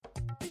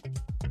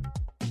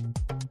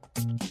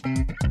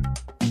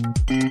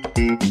All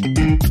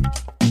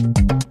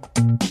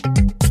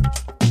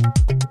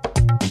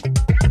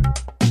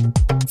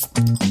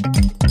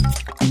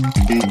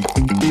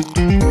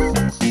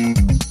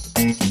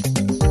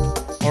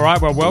right,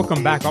 well,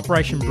 welcome back.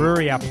 Operation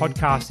Brewery, our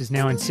podcast, is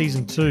now in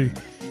Season 2.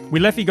 We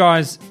left you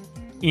guys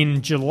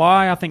in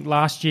July, I think,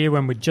 last year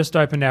when we just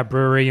opened our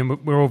brewery,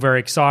 and we're all very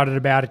excited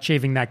about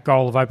achieving that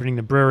goal of opening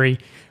the brewery.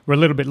 We're a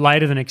little bit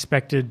later than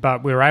expected,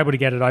 but we were able to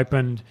get it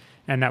opened,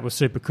 and that was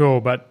super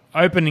cool. But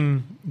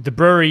opening the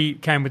brewery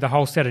came with a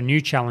whole set of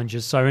new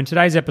challenges. So in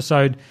today's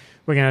episode,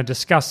 we're going to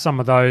discuss some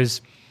of those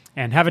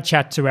and have a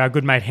chat to our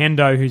good mate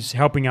Hendo, who's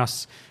helping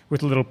us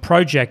with a little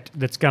project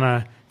that's going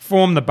to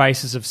form the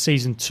basis of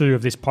Season 2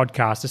 of this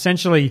podcast.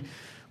 Essentially,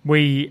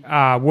 we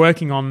are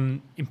working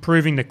on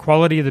improving the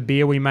quality of the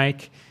beer we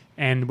make,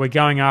 and we're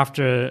going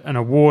after an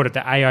award at the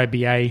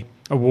AIBA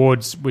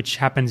Awards, which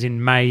happens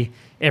in May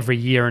every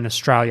year in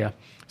Australia.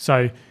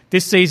 So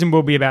this season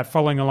will be about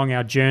following along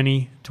our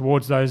journey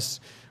towards those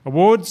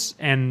awards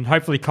and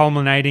hopefully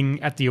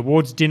culminating at the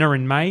awards dinner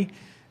in May.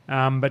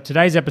 But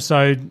today's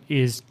episode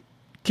is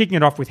kicking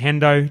it off with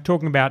Hendo,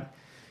 talking about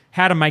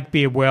how to make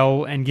beer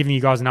well and giving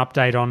you guys an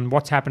update on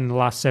what's happened in the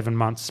last 7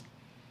 months.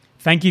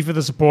 Thank you for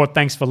the support.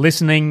 Thanks for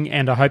listening,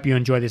 and I hope you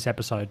enjoy this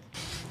episode.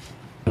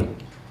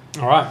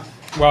 All right.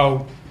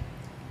 Well,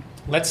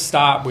 let's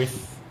start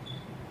with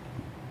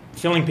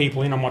filling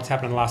people in on what's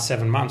happened in the last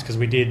 7 months, because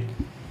we did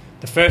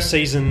the first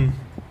season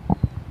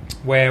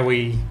where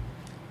it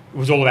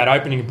was all about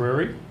opening a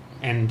brewery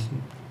and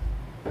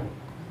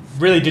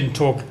really didn't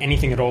talk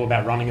anything at all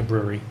about running a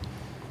brewery.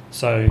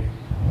 So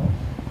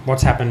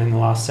what's happened in the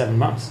last 7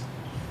 months?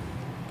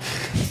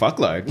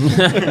 Fuckload.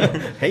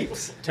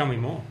 Heaps. Tell me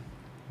more.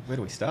 Where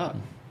do we start?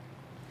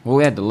 Well,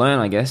 we had to learn,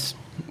 I guess.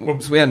 Well,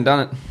 so we hadn't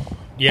done it.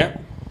 Yeah.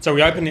 So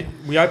we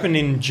opened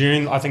in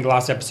June. I think the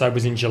last episode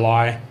was in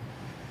July.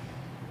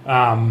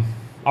 I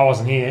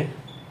wasn't here,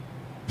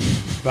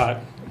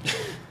 but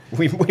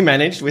we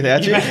managed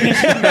without you.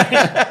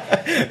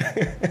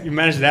 You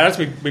managed without us.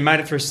 We made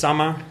it through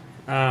summer.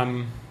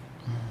 I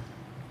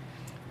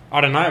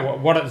don't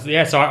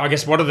know So I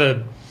guess what are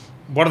the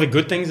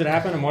good things that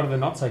happen, and what are the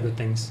not so good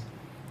things?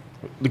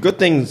 The good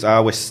things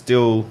are we're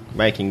still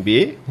making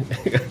beer.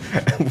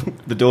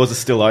 The doors are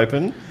still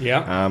open.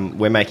 Yeah.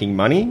 We're making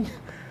money.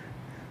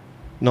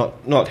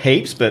 Not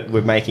heaps, but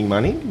we're making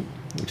money,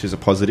 which is a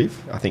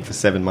positive, I think, for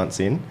 7 months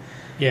in.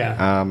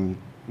 Yeah.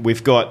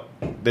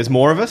 There's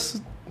more of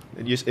us.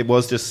 It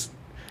was just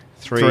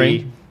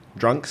three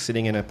drunks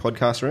sitting in a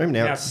podcast room.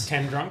 Now it's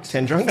 10 drunks.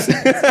 10 drunks.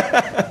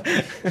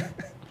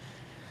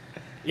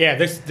 Yeah,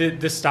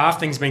 the staff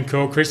thing's been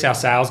cool. Chris, our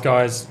sales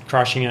guy, is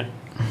crushing it.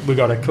 We've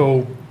got a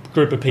cool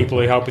group of people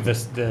who help with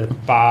the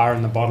bar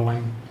and the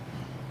bottling.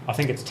 I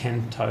think it's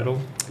 10 total.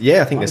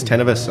 Yeah, I think there's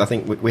 10 of us. I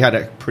think we had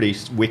a pretty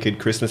wicked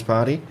Christmas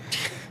party.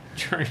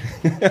 True.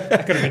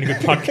 That could have been a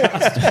good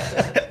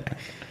podcast.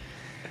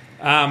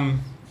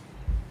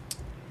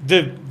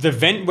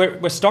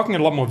 We're stocking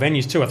at a lot more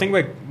venues too. I think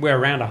we're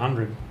around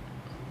 100.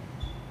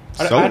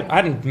 I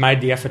hadn't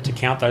made the effort to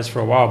count those for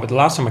a while, but the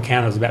last time I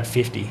counted was about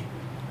 50.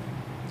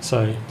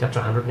 So up to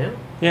 100 now?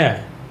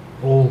 Yeah.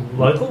 All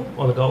local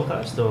on the Gold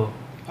Coast, or?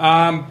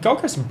 Gold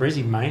Coast and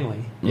Brizzy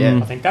mainly. Yeah.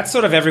 I think that's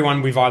sort of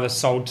everyone we've either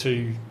sold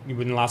to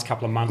within the last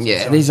couple of months.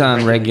 Yeah, these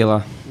aren't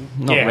regular.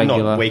 Not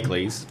regular. Not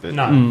weeklies, but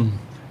no.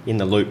 In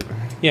the loop.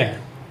 Yeah.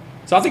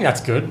 So I think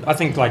that's good. I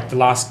think like the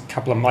last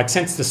couple of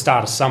since the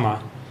start of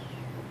summer,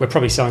 we're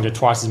probably selling to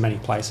twice as many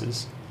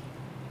places.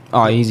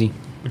 Oh, easy.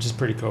 Which is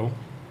pretty cool.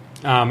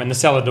 And the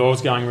cellar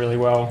door's going really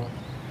well.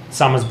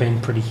 Summer's been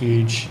pretty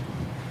huge.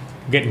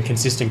 Getting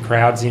consistent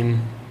crowds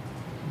in.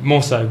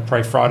 More so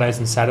probably Fridays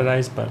and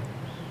Saturdays, but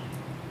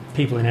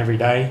people in every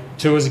day.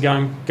 Tours are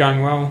going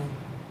well.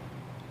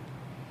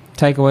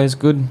 Takeaways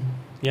good.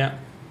 Yeah.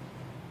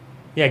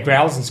 Yeah,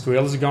 growlers and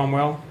squealers are going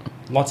well.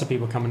 Lots of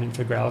people coming in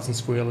for growlers and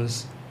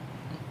squealers.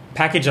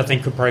 Package, I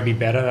think, could probably be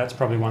better. That's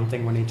probably one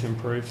thing we need to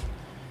improve.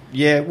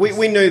 Yeah,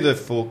 we knew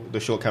the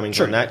shortcomings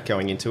on that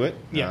going into it.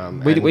 Yeah.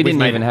 We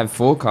didn't even have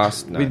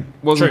forecast. No. It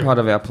wasn't part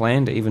of our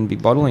plan to even be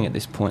bottling at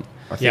this point.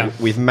 I think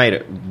we've made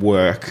it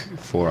work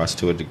for us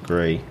to a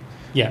degree.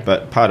 Yeah.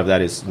 But part of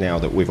that is now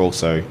that we've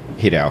also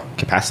hit our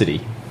capacity.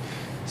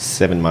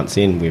 7 months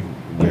in,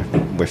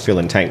 we're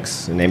filling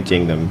tanks and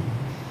emptying them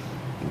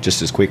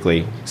just as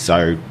quickly.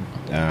 So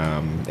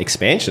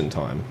expansion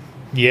time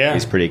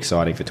is pretty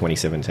exciting for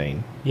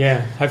 2017.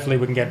 Yeah, hopefully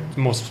we can get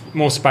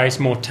more space,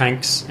 more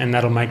tanks, and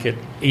that'll make it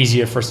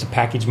easier for us to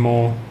package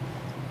more,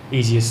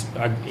 easier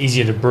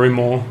to brew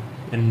more,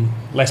 and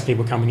less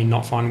people coming in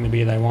not finding the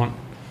beer they want.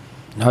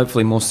 And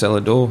hopefully more cellar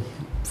door,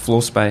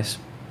 floor space.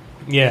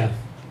 Yeah,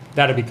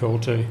 that'd be cool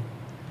too.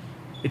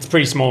 It's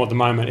pretty small at the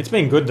moment. It's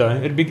been good though.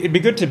 It'd be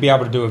good to be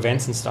able to do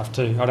events and stuff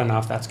too. I don't know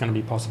if that's going to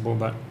be possible,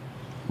 but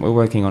we're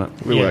working on it.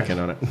 We're working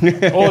on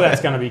it. All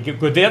that's going to be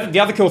good. The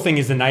other cool thing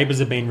is the neighbours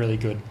have been really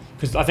good,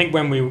 because I think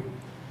when we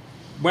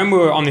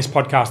were on this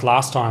podcast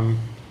last time,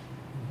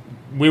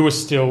 we were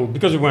still,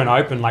 because we weren't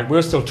open, we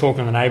were still talking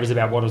to the neighbours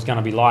about what it was going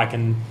to be like,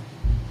 and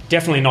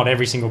definitely not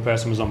every single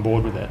person was on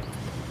board with it.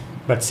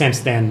 but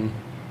since then,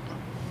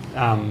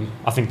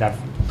 I think they've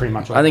pretty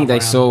much. I think they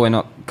around. saw we're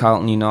not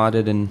Carlton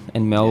United and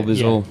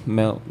Melbourne's Yeah. all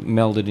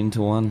melded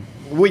into one.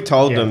 We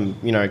told Yeah. them,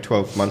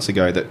 12 months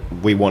ago that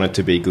we wanted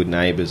to be good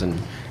neighbours, and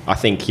I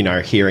think,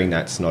 hearing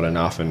that's not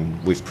enough,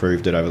 and we've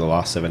proved it over the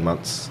last 7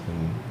 months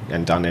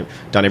and done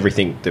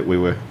everything that we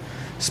were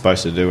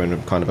supposed to do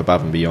and kind of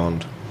above and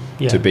beyond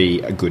to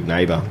be a good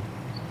neighbour.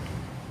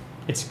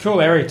 It's a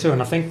cool area too,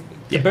 and I think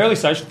the Burleigh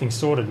Social thing's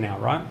sorted now,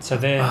 right? So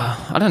they're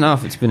I don't know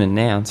if it's been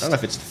announced. I don't know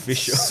if it's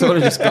official. It's sort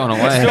of just gone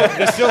away.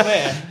 they're still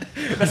there.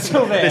 They're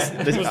still there.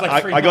 It was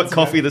like 3 I got months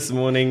coffee ago. this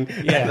morning.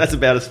 Yeah. That's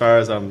about as far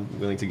as I'm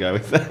willing to go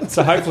with that.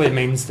 So hopefully it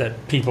means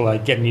that people are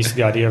getting used to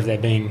the idea of there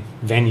being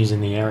venues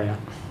in the area.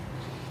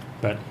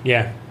 But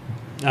yeah,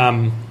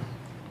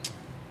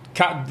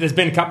 there's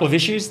been a couple of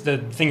issues. The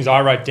things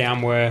I wrote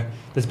down were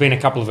there's been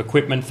a couple of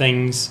equipment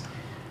things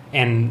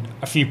and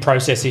a few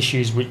process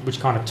issues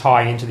which kind of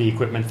tie into the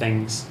equipment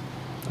things.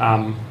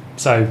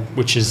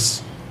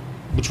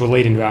 Which will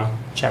lead into our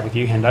chat with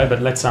you, Hendo.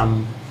 But let's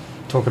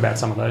talk about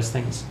some of those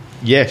things.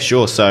 Yeah,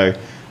 sure. So,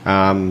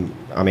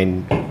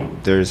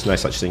 there's no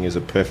such thing as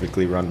a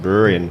perfectly run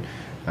brewery,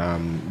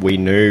 and we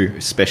knew,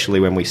 especially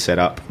when we set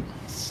up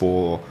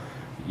for,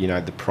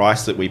 the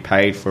price that we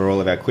paid for all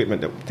of our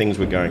equipment, that things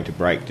were going to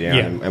break down.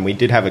 Yeah. And we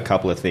did have a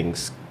couple of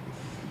things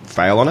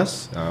fail on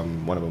us.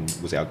 One of them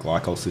was our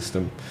glycol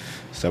system.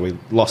 So we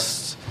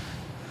lost...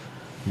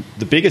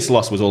 The biggest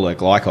loss was all our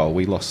glycol.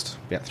 We lost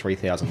about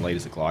 3,000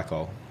 litres of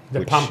glycol.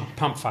 The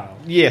pump failed.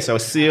 Yeah, so a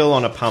seal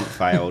on a pump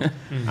failed.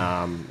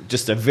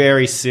 Just a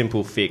very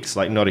simple fix,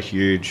 like not a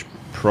huge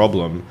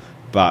problem,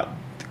 but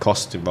the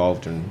cost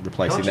involved in How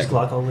replacing much that. is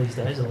glycol these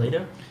days, a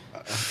litre?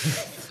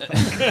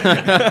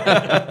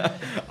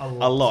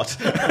 A lot.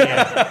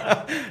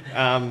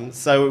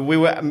 So we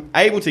were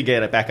able to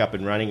get it back up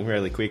and running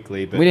really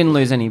quickly. But We didn't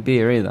lose any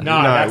beer either.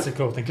 No, No. that's a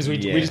cool thing because we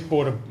Yeah. just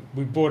bought a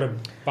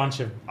bunch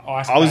of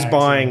ice. I was bags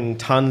buying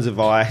tons of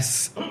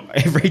ice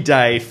every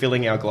day,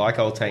 filling our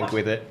glycol tank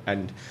with it,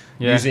 and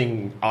Yeah.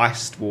 using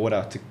iced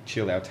water to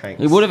chill our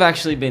tanks. It would have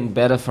actually been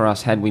better for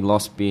us had we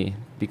lost beer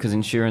because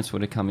insurance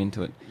would have come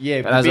into it.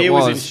 Yeah, But the as it beer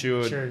was was-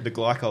 insured. Sure. The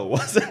glycol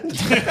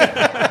wasn't.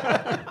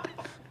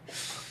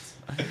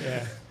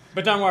 Yeah.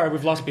 But don't worry,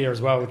 we've lost beer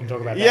as well. We can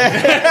talk about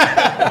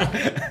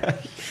that.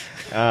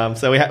 Yeah.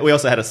 So we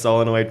also had a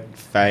solenoid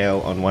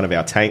fail on one of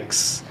our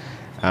tanks,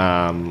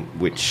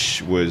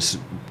 which was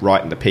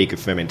right in the peak of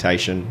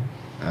fermentation,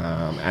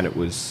 and it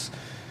was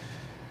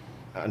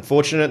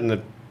unfortunate. And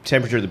the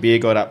temperature of the beer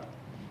got up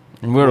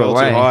And we were well too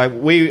away. high.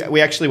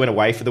 We actually went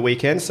away for the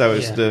weekend, so it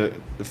was Yeah.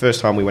 the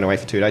first time we went away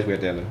for 2 days. We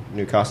went down to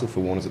Newcastle for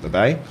Warners at the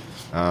Bay,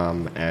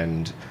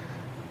 and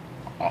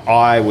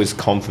I was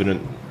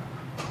confident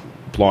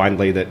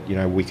blindly that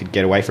we could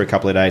get away for a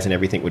couple of days and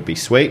everything would be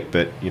sweet,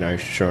 but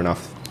sure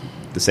enough,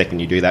 the second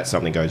you do that,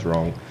 something goes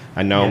wrong,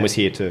 and no one was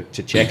here to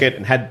check it.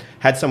 And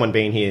had someone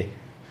been here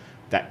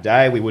that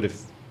day, we would have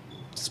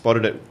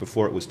spotted it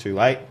before it was too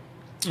late.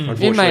 It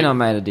may not have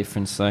made a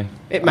difference, though.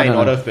 It I may don't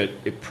not know. have, but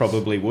it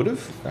probably would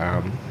have.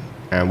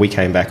 And we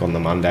came back on the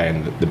Monday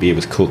and the beer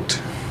was cooked,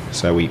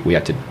 so we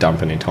had to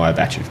dump an entire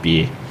batch of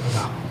beer.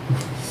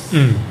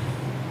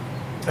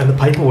 And the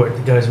paperwork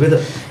that goes with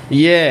it.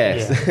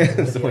 Yes, Yeah.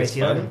 it's always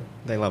ATO. fun.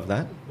 They love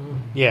that.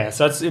 Yeah,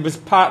 so it was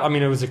part. I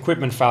mean, it was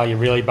equipment failure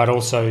really, but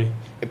also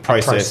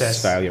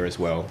Process failure as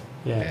well.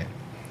 Yeah.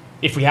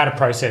 If we had a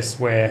process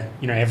where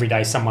every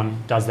day someone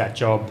does that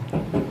job,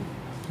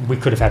 we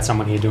could have had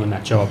someone here doing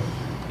that job,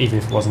 even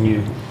if it wasn't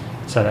you.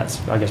 So that's,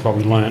 I guess, what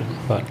we learnt.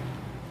 But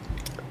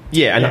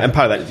Yeah, and, Yeah. and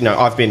part of that,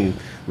 I've been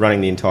running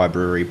the entire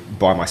brewery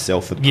by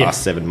myself for the Yeah.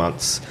 past 7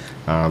 months,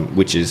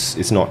 which is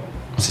it's not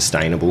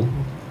sustainable,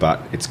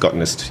 but it's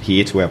gotten us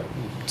here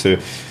to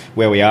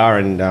where we are,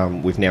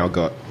 and we've now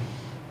got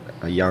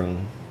a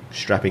young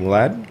strapping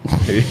lad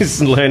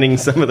who's learning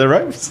some of the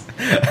ropes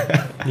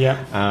yeah,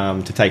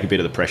 to take a bit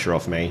of the pressure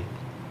off me.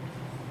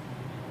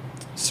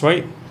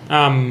 sweet.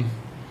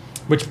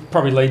 Which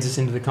probably leads us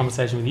into the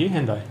conversation with you,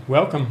 Hendo.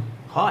 Welcome.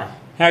 Hi.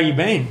 How you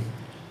been?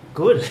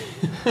 Good.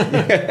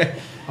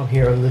 I'm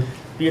here on the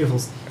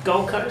beautiful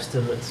Gold Coast,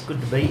 and it's good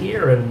to be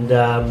here. And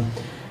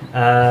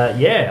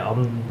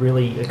I'm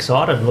really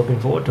excited and looking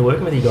forward to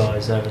working with you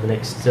guys over the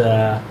next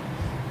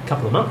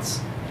couple of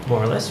months,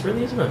 more or less,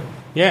 really, isn't it?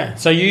 Yeah.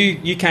 So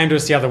you came to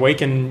us the other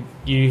week and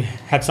you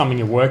had something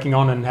you're working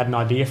on and had an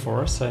idea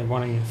for us. So why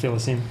don't you fill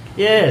us in?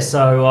 Yeah,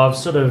 so I've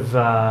sort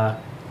of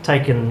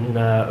taken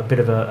a bit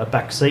of a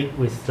back seat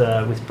with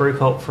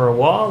Brewcult for a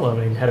while. I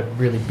mean, had a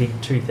really big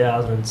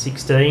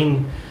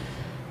 2016,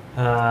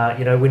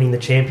 winning the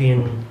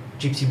champion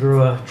Gypsy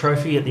Brewer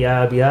trophy at the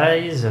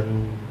ARBAs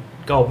and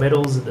gold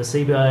medals at the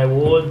CBA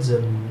Awards,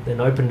 and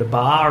then opened a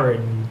bar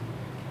in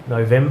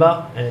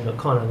November, and it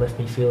kind of left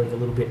me feeling a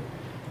little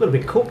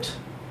bit cooked.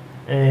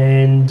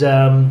 And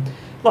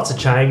lots of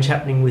change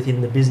happening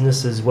within the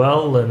business as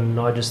well, and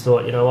I just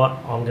thought, you know what,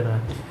 I'm going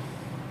to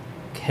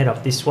head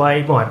up this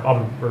way.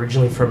 I'm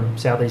originally from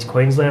southeast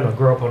Queensland. I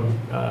grew up on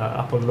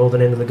the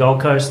northern end of the Gold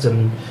Coast,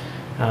 and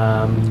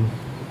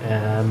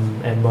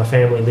and my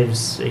family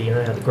lives,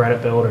 at the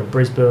Granite Belt or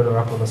Brisbane or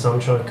up on the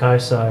Sunshine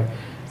Coast, so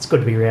it's good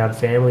to be around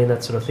family and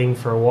that sort of thing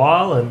for a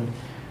while. And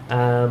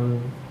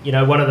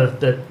one of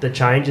the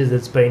changes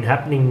that's been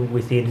happening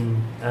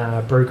within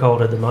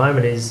Brewcold at the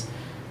moment is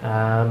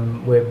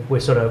I'm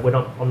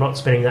not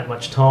spending that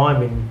much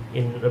time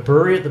in a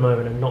brewery at the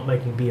moment, and not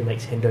making beer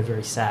makes Hendo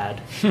very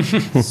sad.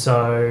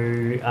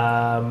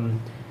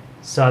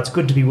 So it's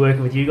good to be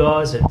working with you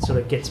guys. It sort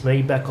of gets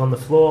me back on the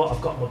floor.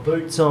 I've got my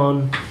boots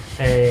on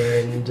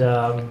and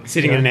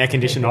sitting in an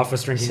air-conditioned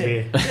office drinking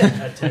beer.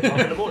 At 10 o'clock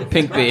in the morning.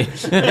 Pink beer.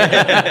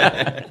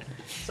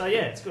 So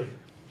yeah, it's good.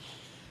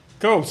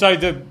 Cool. So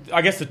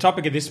I guess the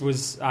topic of this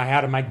was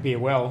how to make beer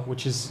well,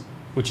 which is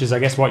I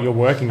guess what you're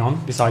working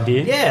on, this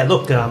idea. Yeah,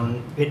 look,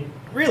 it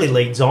really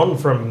leads on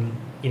from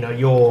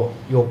your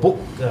book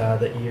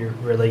that you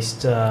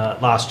released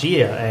last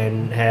year,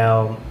 and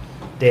how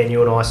Dan,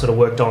 you and I sort of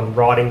worked on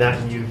writing that,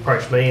 and you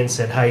approached me and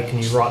said, hey,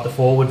 can you write the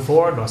foreword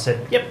for it? And I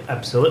said, yep,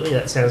 absolutely,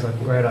 that sounds like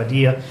a great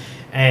idea.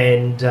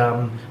 And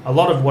a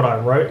lot of what I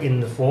wrote in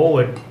the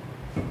foreword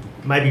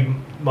might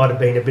have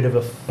been a bit of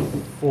a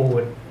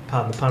forward,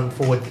 pardon the pun,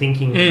 forward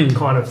thinking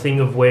kind of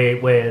thing of where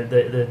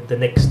the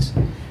next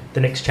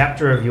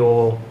chapter of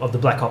the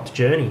Black Ops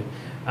journey.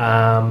 The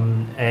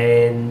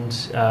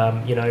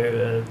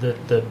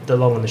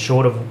long and the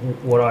short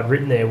of what I'd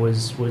written there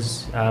was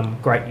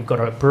great. You've got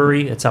a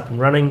brewery, it's up and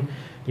running,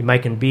 you're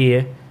making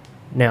beer.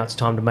 Now it's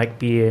time to make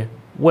beer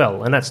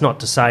well, and that's not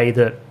to say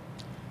that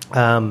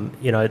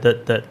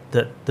that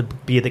the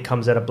beer that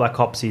comes out of Black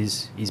Ops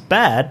is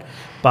bad,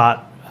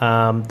 but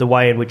the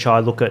way in which I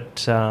look at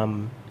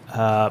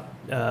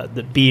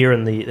the beer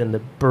and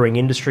the brewing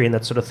industry and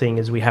that sort of thing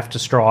is we have to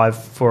strive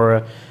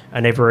for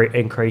an ever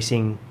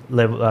increasing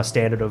level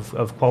standard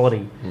of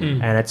quality,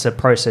 and it's a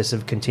process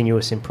of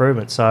continuous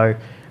improvement. So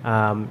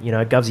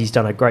Govsy's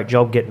done a great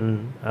job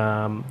getting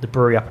the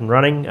brewery up and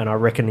running, and I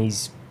reckon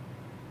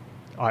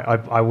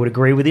I would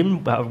agree with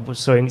him,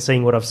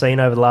 seeing what I've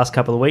seen over the last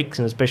couple of weeks,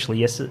 and especially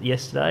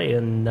yesterday,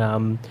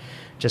 and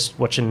just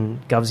watching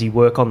Govsy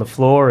work on the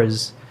floor,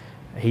 as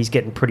he's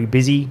getting pretty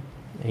busy.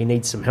 He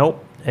needs some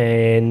help,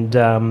 and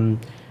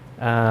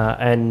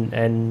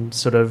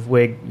sort of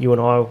where you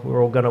and I,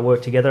 we're all going to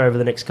work together over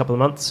the next couple of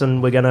months,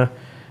 and we're going to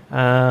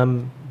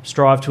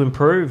strive to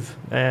improve,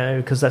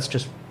 because that's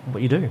just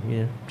what you do.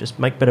 You just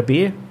make better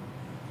beer.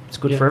 It's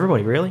good for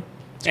everybody, really.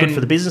 It's good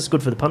for the business,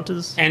 good for the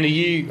punters. And are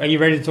you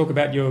ready to talk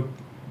about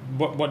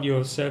what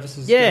your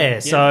services? Yeah.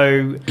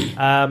 So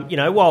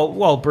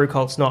while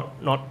Brewcolt's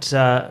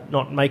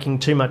not making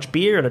too much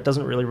beer, and it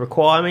doesn't really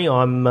require me,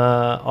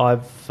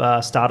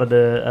 I've started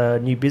a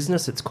new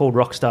business. It's called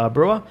Rockstar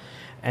Brewer,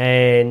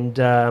 and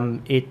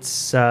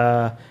it's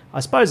I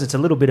suppose it's a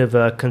little bit of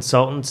a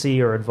consultancy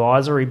or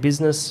advisory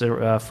business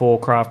for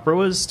craft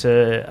brewers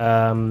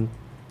to.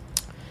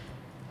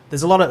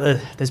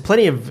 There's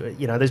plenty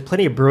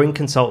of brewing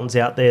consultants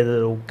out there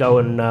that'll go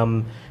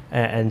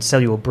and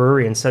sell you a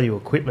brewery and sell you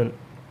equipment,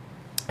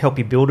 help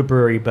you build a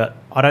brewery, but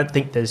I don't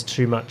think there's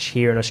too much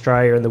here in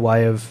Australia in the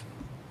way of,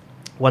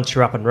 once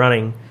you're up and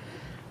running,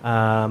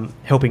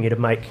 helping you to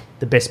make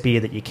the best beer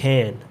that you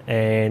can.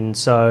 And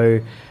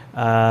so,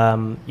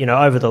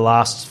 over the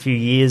last few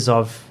years,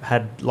 I've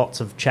had lots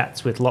of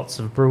chats with lots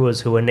of brewers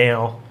who are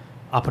now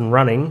up and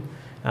running,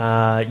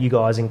 you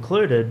guys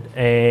included,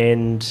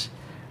 and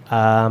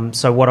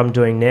so what I'm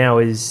doing now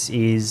is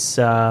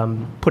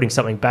putting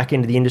something back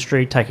into the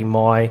industry, taking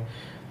my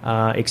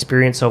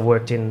experience. I've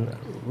worked in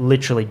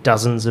literally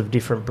dozens of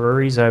different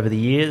breweries over the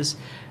years,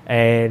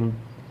 and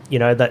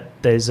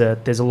that there's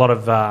a lot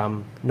of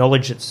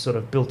knowledge that's sort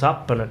of built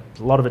up, and a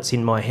lot of it's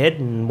in my head.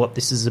 And what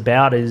this is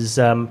about is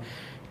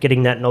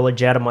getting that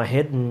knowledge out of my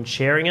head and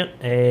sharing it.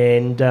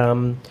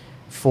 And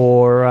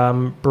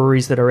for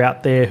breweries that are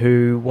out there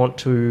who want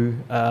to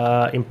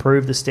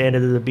improve the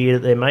standard of the beer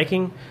that they're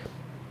making,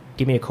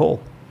 give me a call,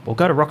 or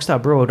go to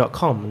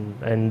rockstarbrewer.com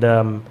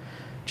and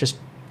just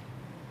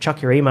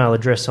chuck your email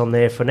address on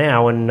there for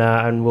now,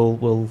 and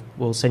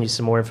we'll send you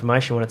some more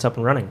information when it's up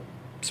and running.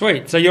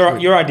 Sweet. So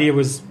your idea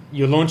was,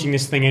 you're launching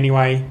this thing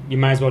anyway, you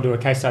may as well do a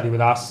case study with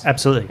us.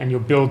 Absolutely. And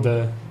you'll build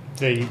the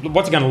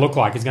what's it going to look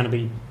like? Is it going to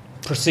be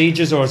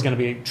procedures, or is it going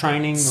to be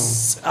training?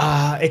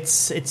 Or?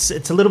 It's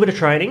a little bit of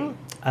training.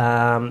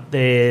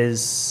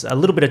 There's a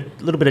little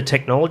bit of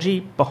technology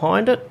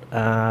behind it.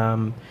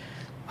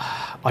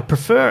 I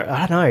prefer,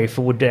 I don't know if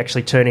it would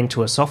actually turn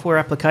into a software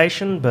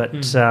application,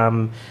 but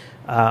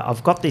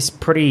I've got this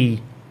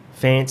pretty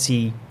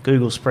fancy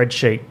Google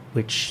spreadsheet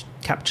which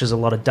captures a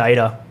lot of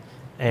data,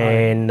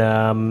 and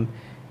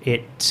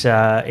it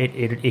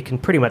can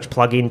pretty much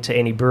plug into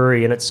any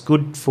brewery, and it's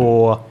good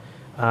for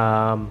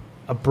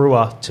a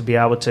brewer to be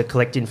able to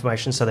collect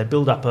information, so they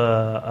build up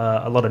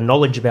a lot of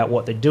knowledge about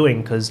what they're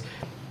doing, because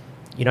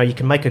you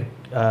can make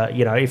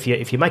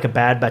if you make a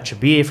bad batch of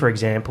beer, for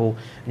example,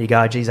 and you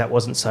go, geez, that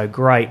wasn't so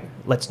great,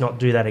 let's not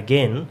do that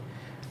again.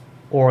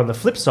 Or on the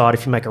flip side,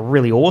 if you make a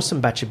really awesome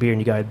batch of beer and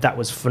you go, that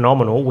was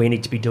phenomenal, we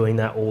need to be doing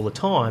that all the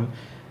time,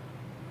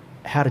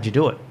 how did you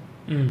do it?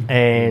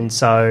 And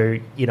so,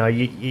 you know,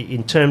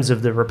 in terms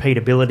of the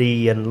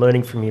repeatability and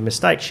learning from your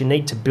mistakes, you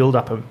need to build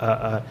up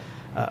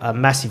a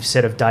massive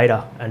set of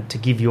data and to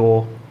give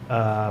your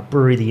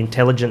brewery the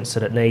intelligence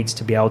that it needs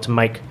to be able to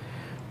make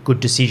good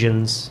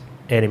decisions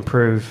and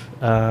improve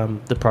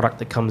the product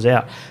that comes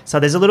out. So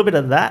there's a little bit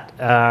of that,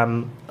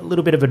 a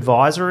little bit of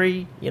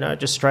advisory, you know,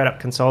 just straight up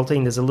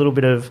consulting. There's a little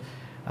bit of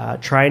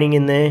training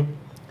in there.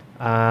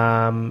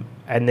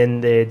 And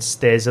then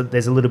there's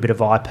a little bit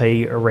of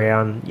IP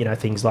around, you know,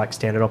 things like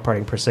standard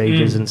operating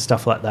procedures and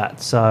stuff like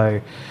that.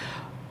 So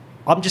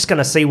I'm just going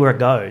to see where it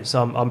goes.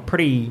 I'm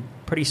pretty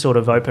sort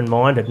of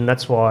open-minded, and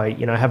that's why,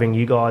 you know, having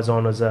you guys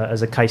on as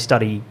a case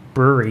study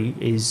brewery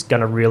is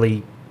going to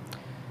really,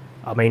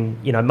 I mean,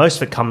 you know, most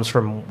of it comes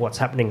from what's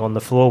happening on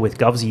the floor with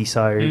Govsy.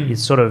 So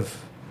it's sort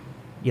of,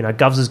 you know,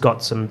 Govs has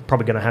got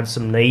probably going to have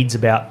some needs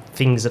about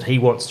things that he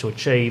wants to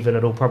achieve, and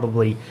it'll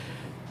probably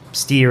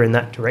steer in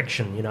that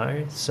direction, you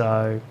know.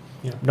 So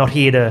not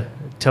here to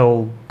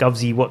tell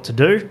Govsy what to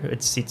do.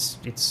 It's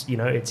you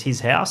know, it's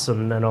his house,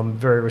 and I'm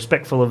very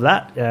respectful of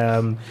that.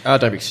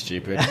 Don't be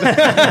stupid.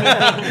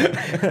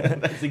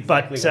 That's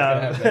exactly what's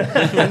going to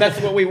happen. And that's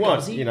what we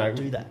want, you know.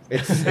 Do that.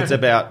 It's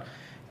about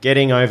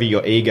getting over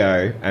your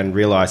ego and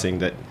realising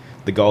that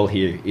the goal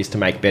here is to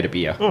make better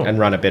beer and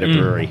run a better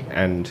brewery,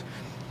 and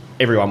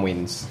everyone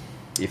wins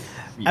if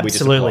we just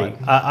absolutely.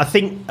 apply. I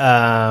think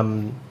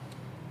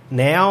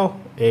now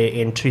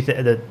in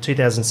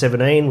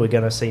 2017 we're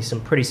going to see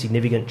some pretty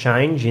significant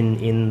change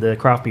in the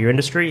craft beer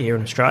industry here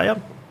in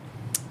Australia,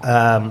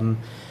 and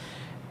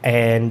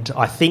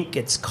I think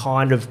it's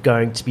kind of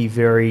going to be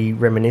very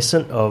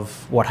reminiscent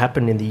of what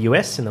happened in the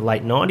US in the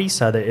late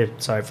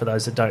 90s. So for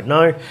those that don't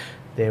know,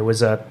 there was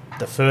the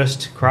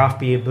first craft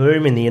beer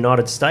boom in the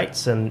United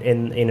States, and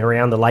in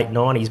around the late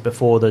 90s,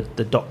 before the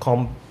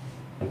dot-com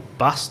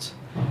bust.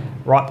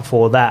 Right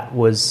before that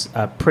was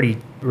a pretty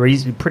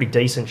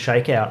decent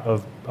shakeout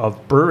of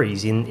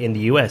breweries in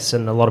the US,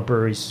 and a lot of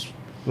breweries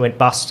went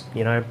bust,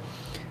 you know,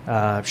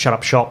 shut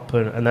up shop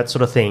and that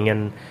sort of thing.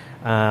 And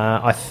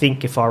I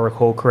think, if I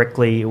recall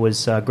correctly, it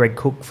was Greg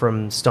Cook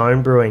from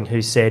Stone Brewing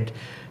who said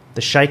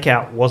the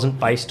shakeout wasn't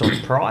based on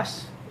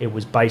price. It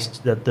was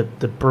based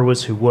the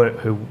brewers it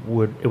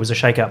was a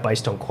shakeout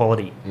based on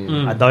quality.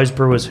 Those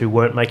brewers who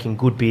weren't making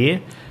good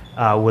beer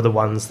were the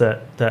ones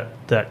that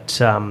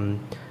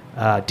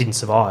didn't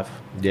survive.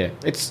 Yeah,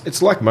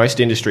 it's like most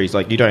industries.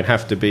 Like, you don't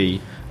have to be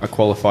a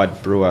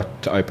qualified brewer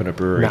to open a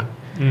brewery.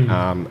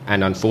 No.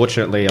 And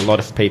unfortunately, a lot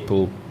of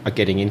people are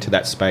getting into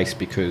that space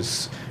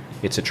because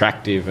it's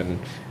attractive,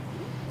 and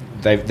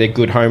they're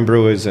good home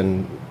brewers,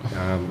 and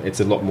it's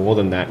a lot more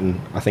than that.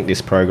 And I think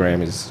this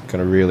program is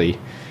going to really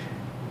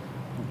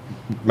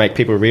make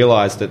people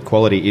realise that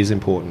quality is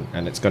important,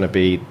 and it's going to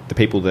be the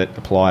people that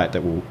apply it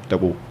that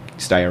will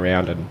stay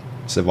around and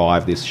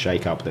survive this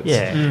shake-up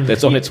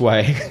that's on its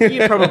way.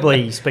 You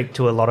probably speak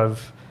to a lot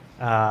of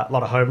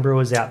home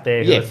brewers out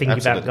there who are thinking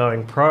about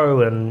going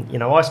pro, and, you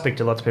know, I speak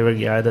to lots of people,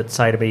 you know, that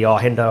say to me, "Oh,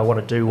 Hendo, I want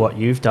to do what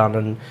you've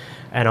done,"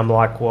 and I'm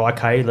like, well,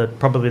 okay,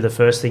 probably the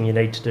first thing you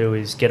need to do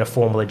is get a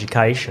formal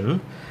education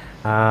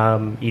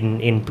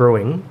in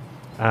brewing.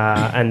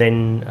 And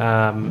then,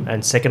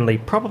 and secondly,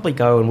 probably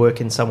go and work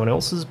in someone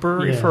else's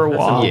brewery for a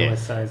while.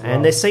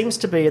 And there seems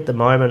to be at the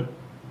moment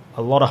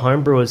a lot of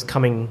home brewers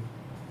coming,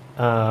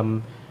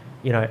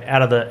 you know,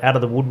 out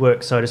of the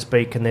woodwork, so to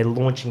speak, and they're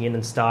launching in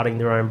and starting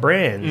their own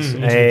brands.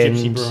 And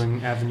Gypsy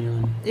Brewing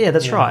Avenue.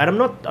 That's right. And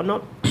I'm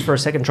not for a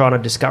second trying to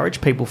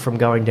discourage people from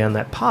going down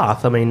that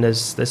path. I mean,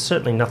 there's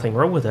certainly nothing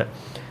wrong with it.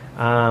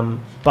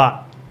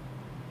 But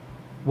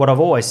what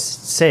I've always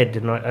said,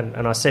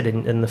 and I said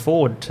in the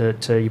foreword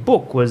to your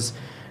book, was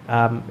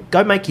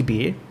go make your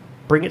beer,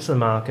 bring it to the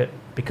market,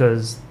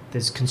 because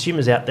there's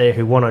consumers out there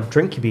who want to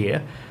drink your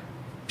beer.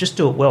 Just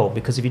do it well,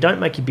 because if you don't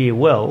make your beer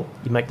well,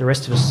 you make the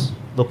rest of us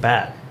look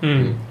bad.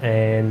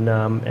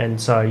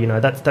 And so, you know,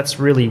 that's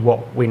really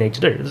what we need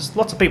to do. There's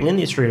lots of people in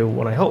the industry who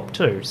want to help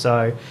too.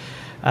 So,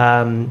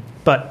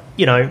 but,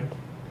 you know,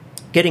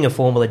 getting a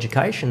formal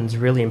education is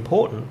really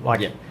important.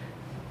 Like,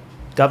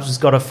 Govs has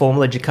got a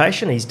formal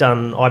education. He's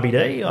done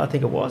IBD, I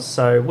think it was.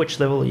 So which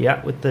level are you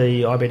at with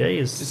the IBD?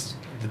 Is just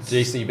the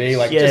GCB,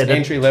 like just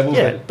entry level?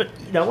 Yeah, but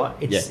you know what?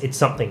 It's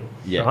something,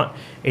 right?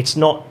 It's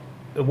not,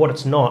 what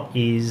it's not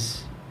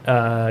is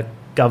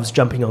Govs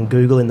jumping on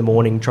Google in the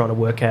morning trying to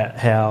work out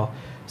how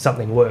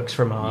something works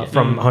from a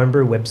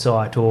homebrew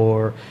website,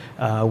 or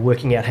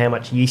working out how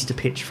much yeast to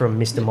pitch from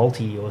Mr.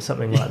 Multi or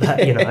something like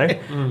that, you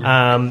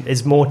know.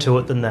 There's more to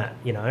it than that,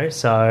 you know.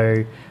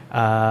 So...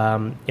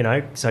 you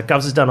know, so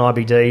Govs has done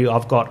IBD.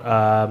 I've got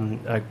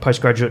a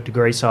postgraduate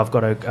degree, so I've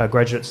got a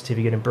graduate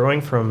certificate in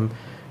brewing from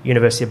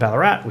University of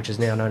Ballarat, which is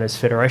now known as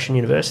Federation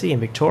University in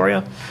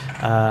Victoria.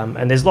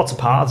 And there's lots of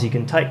paths you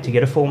can take to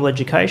get a formal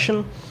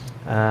education.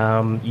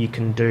 You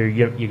can do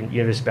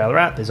University of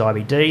Ballarat. There's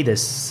IBD.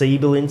 There's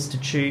Siebel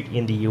Institute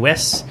in the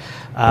US.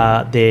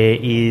 There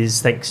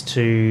is, thanks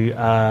to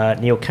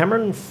Neil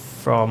Cameron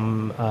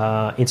from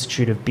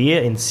Institute of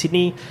Beer in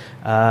Sydney,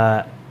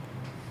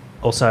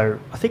 also,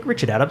 I think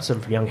Richard Adamson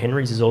from Young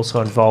Henrys is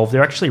also involved.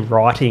 They're actually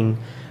writing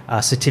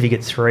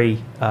Certificate 3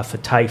 for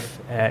TAFE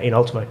in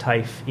Ultimo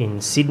TAFE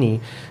in Sydney.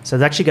 So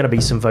there's actually going to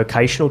be some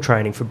vocational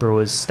training for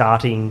brewers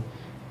starting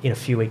in a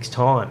few weeks'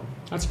 time.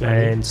 That's good.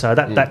 And so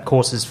that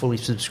course is fully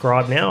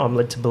subscribed now, I'm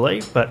led to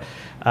believe. But,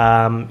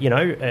 that's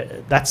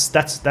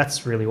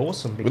really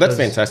awesome. Well, that's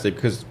fantastic,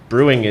 because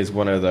brewing is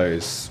one of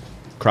those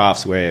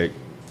crafts where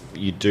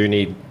you do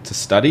need to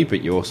study,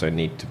 but you also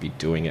need to be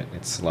doing it.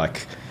 It's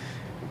like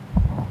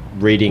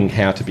reading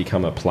how to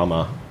become a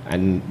plumber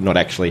and not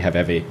actually have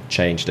ever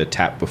changed a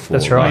tap before.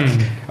 That's right.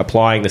 Like,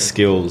 applying the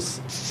skills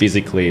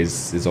physically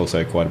is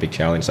also quite a big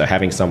challenge. So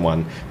having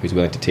someone who's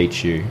willing to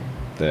teach you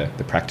the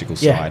practical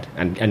side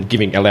and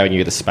allowing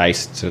you the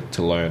space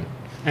to learn.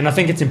 And I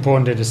think it's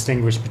important to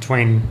distinguish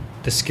between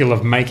the skill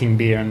of making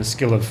beer and the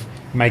skill of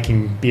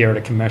making beer at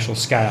a commercial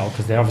scale,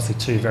 because they're obviously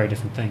two very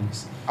different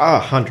things.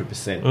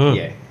 100%,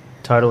 yeah.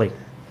 Totally.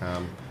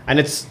 And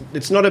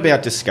it's not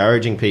about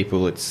discouraging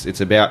people.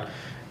 It's about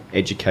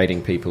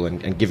educating people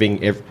and giving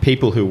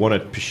people who want to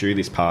pursue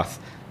this path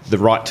the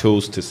right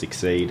tools to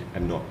succeed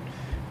and not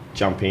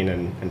jump in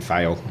and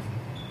fail.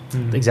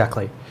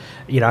 Exactly.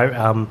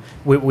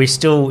 We're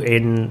still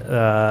in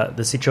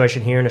the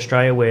situation here in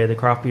Australia where the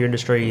craft beer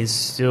industry is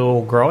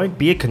still growing.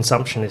 Beer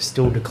consumption is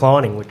still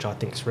declining, which I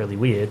think is really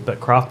weird, but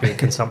craft beer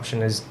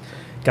consumption is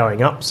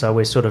going up, so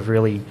we're sort of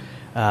really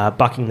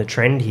bucking the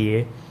trend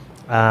here.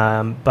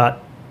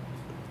 But,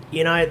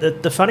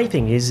 the funny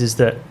thing is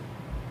that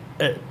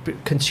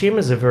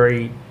consumers are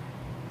very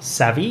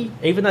savvy,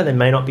 even though they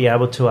may not be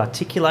able to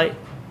articulate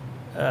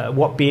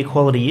what beer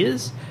quality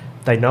is.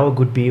 They know a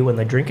good beer when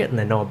they drink it, and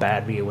they know a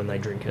bad beer when they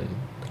drink it.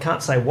 I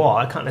can't say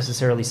why. I can't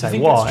necessarily say Do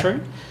you think why. that's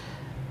true?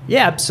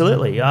 Yeah,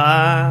 absolutely.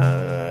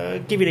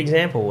 Give you an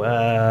example.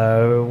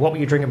 What were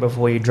you drinking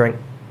before you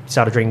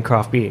started drinking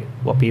craft beer?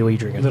 What beer were you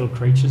drinking? Little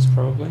Creatures,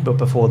 probably. But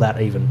before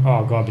that, even.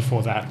 Oh, God,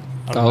 before that.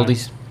 I don't know.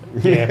 Oldies.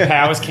 Yeah,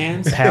 Powers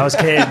cans. Powers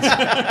cans.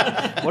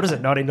 What is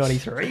it,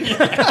 1993?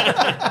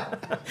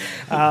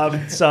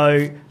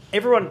 So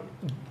everyone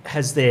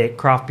has their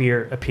craft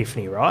beer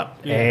epiphany, right?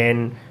 Yeah.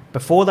 And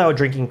before they were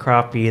drinking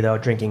craft beer, they were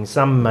drinking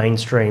some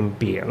mainstream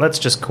beer. Let's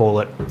just call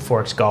it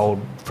Forex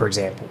Gold, for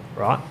example,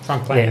 right?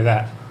 Drunk plenty of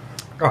that.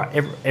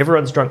 Right,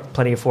 everyone's drunk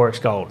plenty of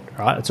Forex Gold,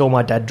 right? It's all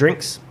my dad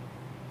drinks.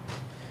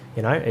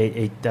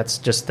 That's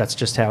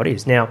just how it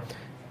is. Now,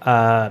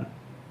 I'll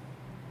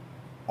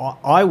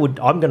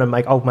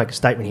make a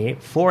statement here.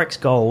 Forex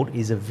Gold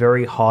is a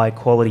very high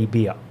quality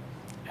beer,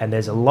 and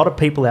there's a lot of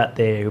people out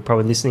there who are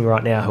probably listening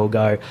right now who will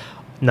go,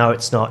 "No,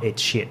 it's not.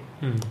 It's shit."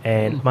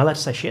 And am I allowed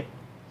to say shit?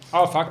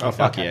 Oh, fuck. Oh,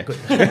 fuck okay.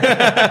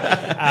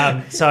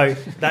 yeah. Good. So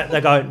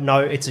they go, "No,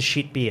 it's a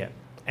shit beer."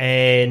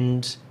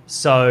 And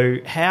so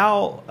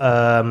how...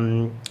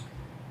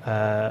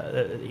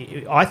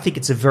 I think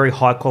it's a very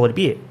high quality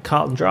beer.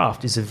 Carlton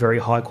Draft is a very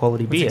high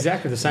quality beer. It's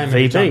exactly the same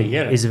every time you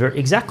get it. Is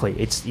exactly.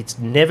 It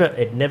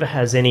never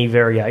has any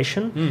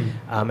variation.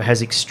 It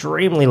has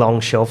extremely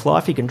long shelf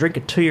life. You can drink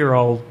a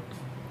 2-year-old,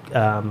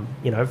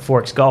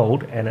 Forex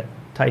Gold, and it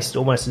tastes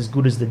almost as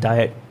good as the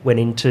day it went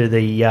into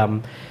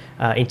the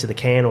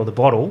can or the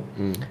bottle.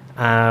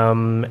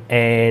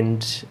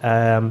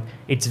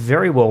 It's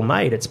very well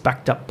made. It's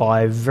backed up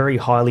by very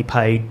highly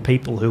paid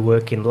people who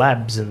work in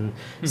labs and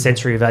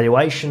sensory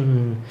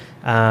evaluation,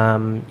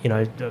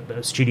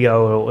 a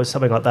studio or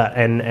something like that.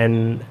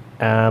 And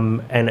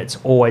it's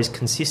always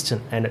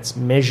consistent, and it's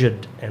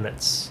measured, and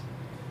it's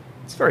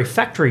very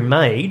factory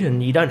made,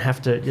 and you don't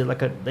have to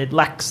it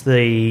lacks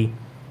the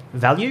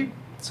value.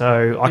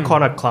 So I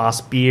kind of class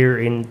beer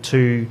in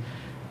two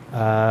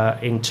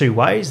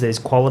ways. There's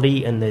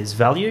quality and there's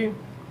value.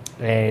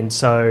 And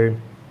so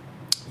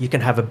you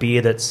can have a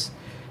beer that's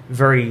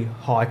very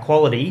high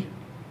quality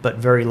but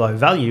very low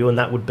value, and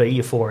that would be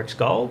your Forex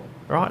Gold,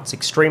 right? It's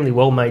extremely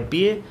well-made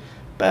beer,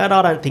 but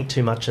I don't think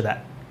too much of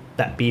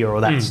that beer or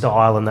that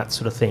style and that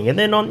sort of thing. And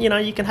then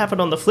you can have it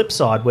on the flip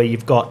side where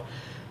you've got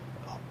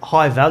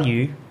high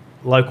value,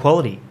 low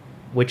quality,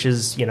 which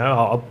is,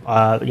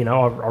 I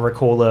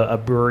recall a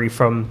brewery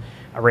from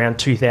around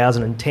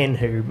 2010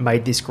 who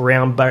made this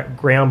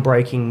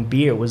groundbreaking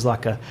beer. It was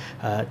like a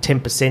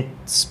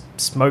 10%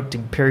 smoked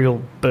imperial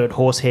bird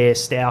horsehair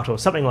stout or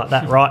something like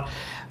that, right?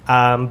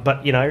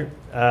 But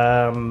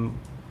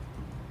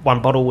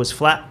one bottle was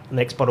flat, the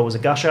next bottle was a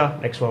gusher,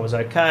 next one was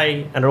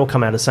okay, and it all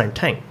come out of the same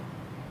tank.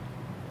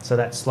 So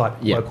that's like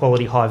low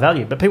quality, high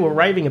value. But people were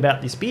raving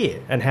about this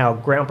beer and how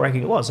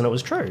groundbreaking it was, and it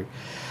was true.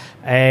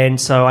 And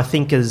so I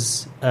think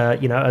as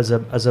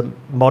a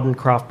modern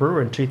craft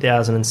brewer in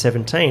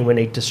 2017, we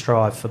need to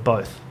strive for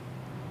both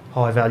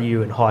high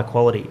value and high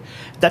quality.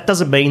 That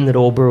doesn't mean that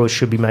all brewers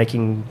should be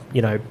making,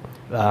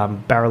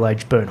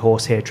 barrel-aged burnt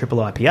horsehair triple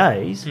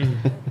IPAs,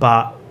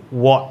 but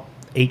what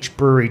each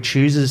brewery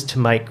chooses to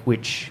make,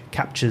 which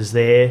captures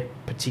their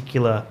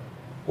particular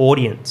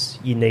audience,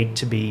 you need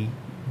to be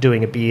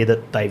doing a beer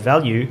that they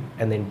value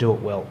and then do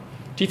it well.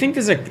 Do you think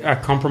there's a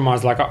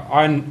compromise? Like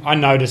I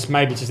noticed,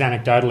 maybe just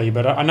anecdotally,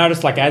 but I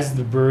noticed like as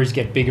the breweries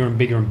get bigger and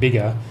bigger and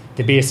bigger,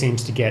 the beer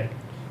seems to get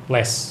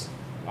less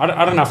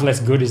I don't know if less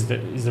good is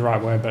the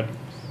right word, but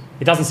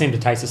it doesn't seem to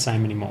taste the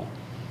same anymore,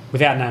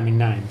 without naming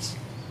names.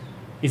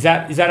 Is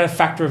that a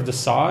factor of the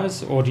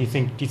size, or do you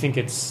think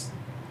it's?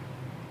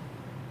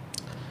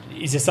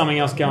 Is there something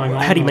else going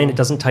on? How do you mean it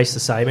doesn't taste the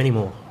same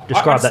anymore?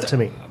 Describe that to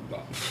me.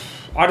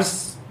 I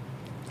just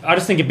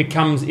think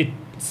it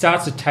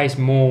starts to taste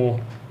more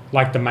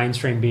like the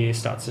mainstream beer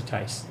starts to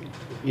taste.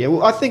 Yeah,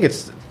 well, I think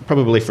it's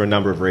probably for a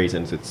number of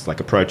reasons. It's like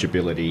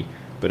approachability,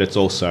 but it's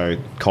also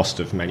cost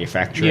of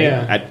manufacturing.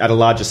 Yeah. At a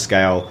larger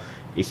scale,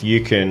 if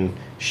you can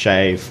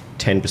shave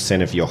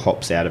 10% of your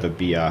hops out of a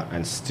beer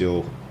and it's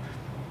still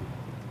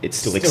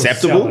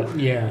acceptable, sell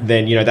it,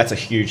 then, that's a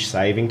huge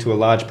saving to a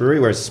large brewery,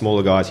 whereas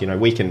smaller guys,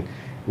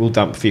 we'll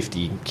dump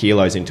 50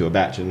 kilos into a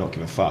batch and not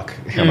give a fuck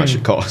how much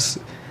it costs.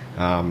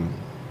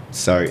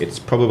 So it's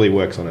probably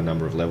works on a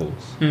number of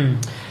levels.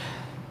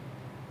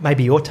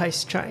 Maybe your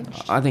taste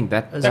changed. I think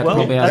that As well.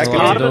 probably has That's a lot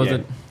to part do of with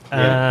it.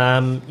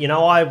 it.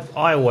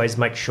 I always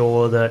make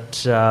sure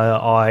that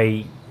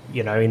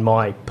in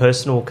my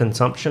personal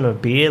consumption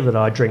of beer, that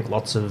I drink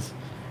lots of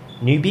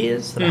new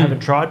beers that I haven't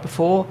tried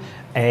before,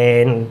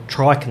 and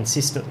try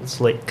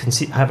consistently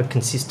have a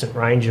consistent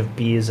range of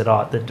beers that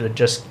are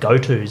just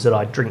go-tos that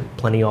I drink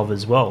plenty of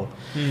as well.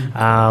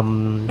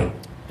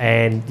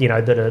 And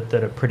that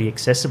are pretty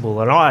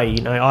accessible. And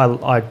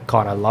I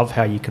kind of love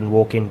how you can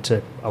walk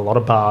into a lot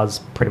of bars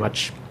pretty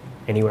much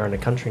anywhere in the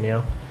country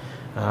now.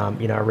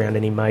 Around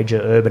any major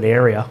urban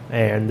area,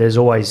 and there's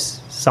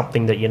always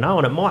something that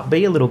and it might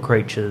be a Little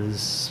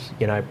Creatures,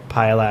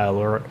 pale ale,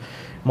 or it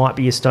might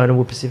be a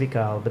Stonewood Pacific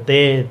ale, but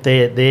their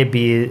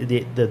beer,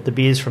 the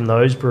beers from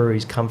those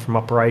breweries come from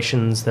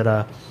operations that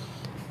are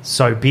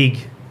so big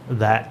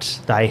that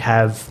they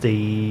have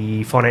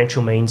the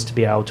financial means to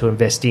be able to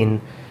invest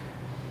in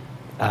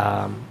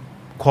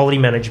quality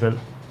management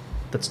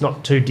that's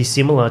not too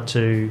dissimilar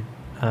to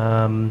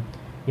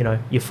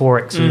your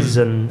Forexes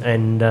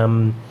and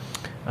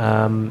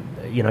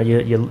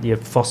your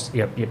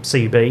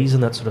CUBs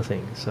and that sort of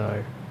thing.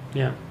 So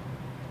yeah.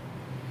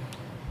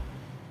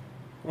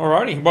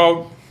 Alrighty.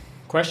 Well,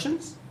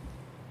 questions?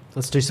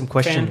 Let's do some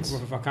questions.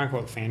 I can't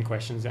call it fan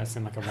questions. That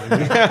sounds like a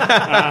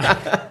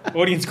one.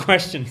 Audience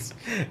questions.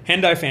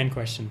 Hendo fan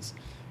questions.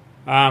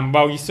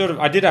 Well,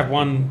 I did have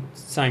one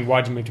saying,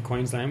 why'd you move to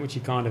Queensland, which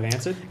you kind of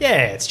answered.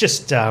 Yeah, it's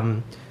just,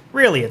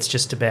 really, it's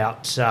just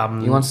about...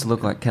 He wants to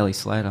look like Kelly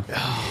Slater.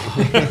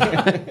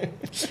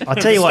 I'll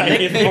tell you what.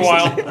 Stay here for a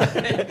while.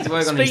 He's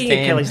working on his Speaking of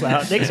tan. Kelly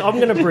Slater, I'm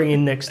going to bring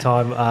in next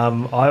time.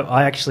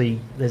 I actually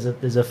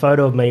there's a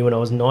photo of me when I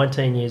was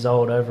 19 years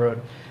old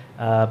over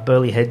at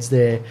Burleigh Heads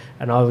there,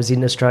 and I was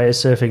in Australia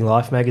Surfing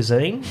Life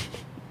magazine.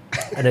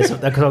 And because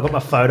I got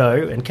my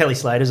photo, and Kelly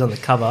Slater's on the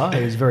cover.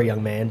 He was a very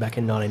young man back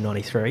in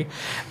 1993,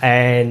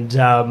 and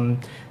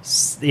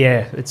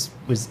it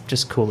was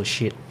just cool as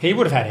shit. He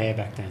would have had hair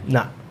back then.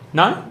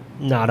 No,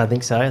 I don't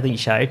think so. I think he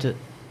shaved it.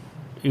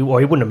 He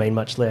wouldn't have been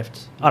much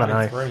left. I don't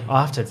know.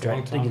 I have to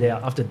dig it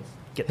out. I have to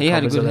get the He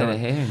had a covers good of head that. of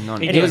hair.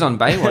 He He was did. on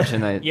Baywatch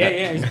and they...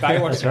 Yeah, he's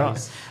Baywatch.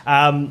 That's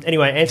right.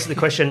 Anyway, answer the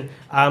question.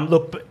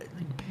 Look,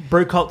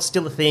 Brewcult's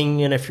still a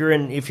thing, and if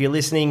you're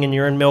listening and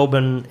you're in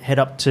Melbourne, head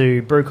up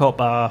to Brewcult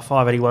Bar,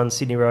 581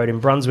 Sydney Road in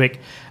Brunswick.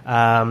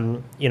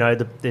 The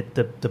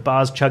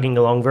bar's chugging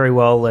along very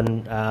well,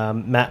 and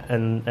Matt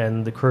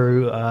and the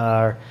crew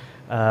are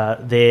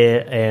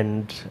there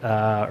and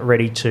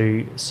ready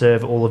to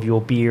serve all of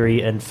your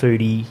beery and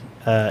foodie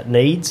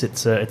needs.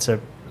 It's a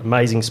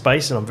amazing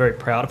space, and I'm very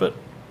proud of it.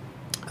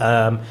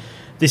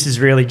 This is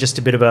really just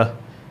a bit of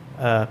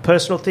a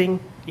personal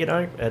thing,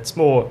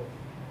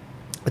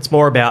 It's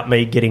more about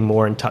me getting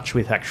more in touch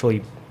with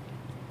actually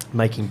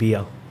making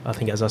beer. I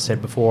think, as I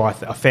said before,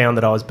 I found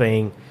that I was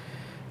being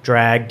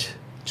dragged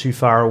too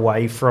far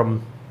away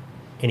from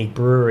any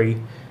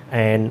brewery,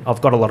 and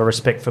I've got a lot of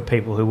respect for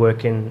people who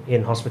work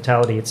in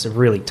hospitality. It's a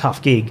really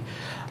tough gig.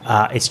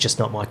 It's just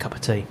not my cup of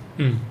tea.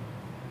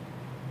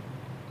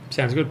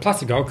 Sounds good.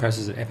 Plus the Gold Coast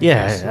is an epic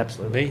Yeah, place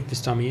absolutely. to be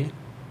this time of year.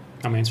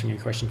 I'm answering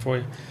your question for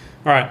you.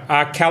 All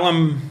right,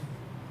 Callum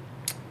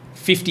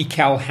 50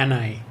 Cal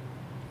Hannay.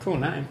 Cool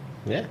name.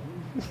 Yeah.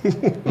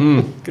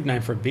 Good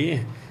name for a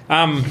beer.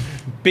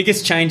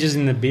 Biggest changes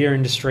in the beer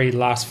industry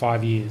last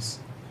 5 years.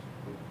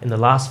 In the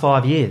last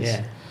 5 years?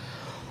 Yeah.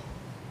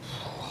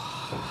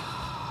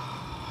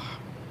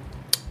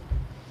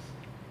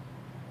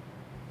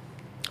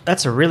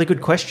 That's a really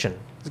good question.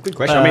 It's a good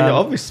question. I mean, the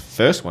obvious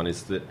first one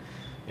is that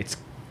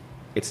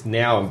it's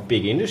now a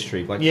big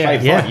industry. Like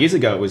five years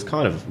ago, it was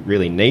kind of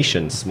really niche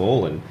and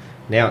small, and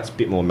now it's a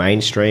bit more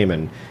mainstream,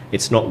 and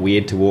it's not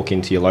weird to walk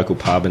into your local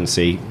pub and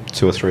see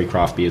 2 or 3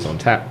 craft beers on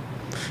tap.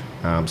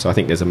 So I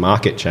think there's a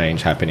market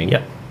change happening.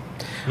 Yep.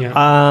 Yeah.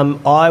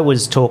 I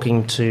was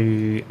talking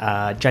to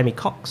Jamie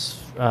Cox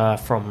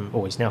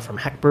he's now from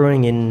Hack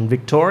Brewing in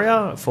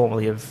Victoria,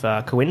 formerly of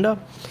Coimbra,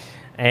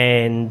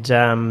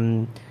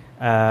 and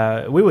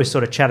we were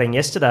sort of chatting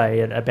yesterday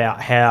about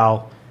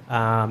how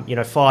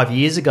 5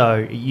 years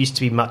ago it used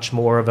to be much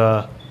more of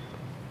a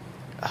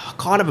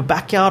kind of a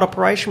backyard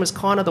operation was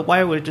kind of the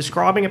way we were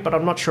describing it, but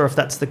I'm not sure if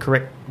that's the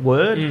correct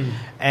word,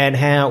 and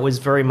how it was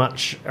very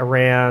much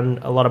around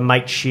a lot of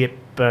mateship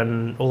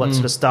and all that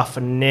sort of stuff,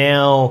 and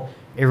now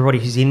everybody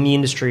who's in the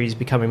industry is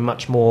becoming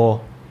much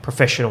more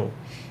professional.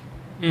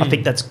 I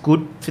think that's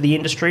good for the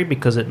industry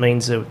because it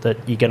means that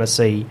you're going to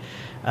see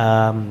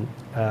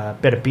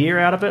better beer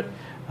out of it.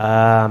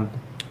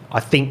 I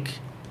think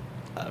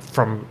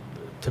from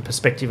the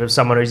perspective of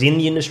someone who's in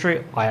the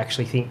industry, I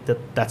actually think that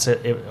that's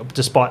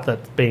despite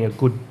that being a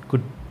good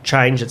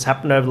change that's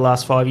happened over the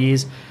last 5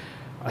 years,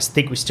 I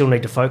think we still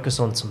need to focus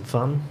on some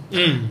fun.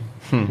 You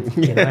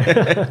know?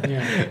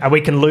 And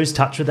we can lose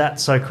touch with that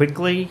so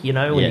quickly, you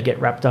know, when you get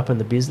wrapped up in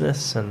the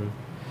business. And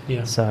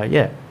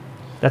so,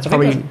 that's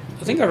probably...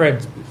 I think I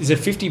read, is it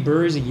 50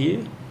 breweries a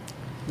year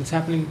that's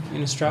happening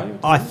in Australia?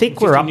 I think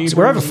we're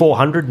over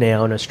 400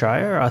 now in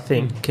Australia. I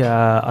think,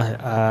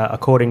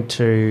 according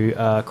to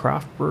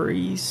craft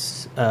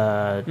breweries,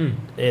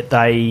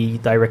 they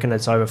reckon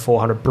it's over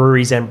 400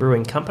 breweries and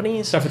brewing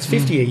companies. So if it's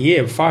 50 a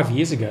year, 5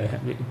 years ago,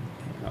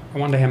 I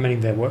wonder how many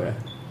there were.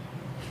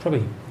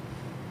 Probably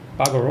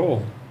bugger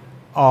all.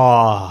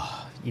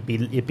 Oh, you'd be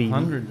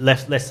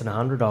less than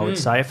 100, I would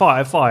say. If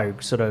I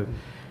sort of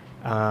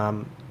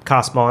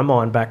cast my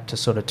mind back to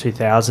sort of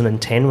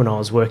 2010 when I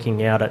was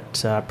working out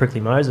at Prickly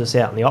Moses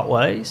out in the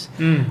Otways,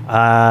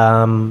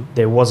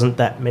 there wasn't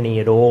that many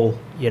at all,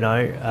 you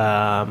know.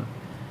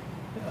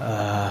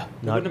 There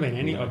wouldn't have been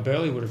any.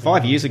 Burley would have been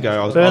 5 years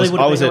ago, I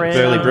was at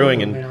Burley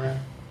Brewing, and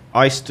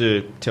I used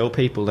to tell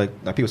people, like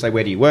people say,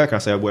 where do you work? I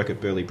say, I work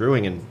at Burley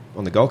Brewing, and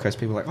on the Gold Coast,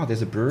 people are like, oh,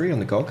 there's a brewery on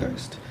the Gold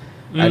Coast?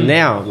 And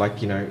now,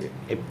 like, you know,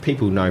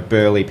 people know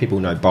Burley, people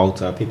know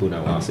Bolter, people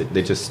know us.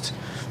 They're just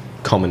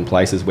common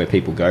places where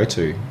people go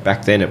to.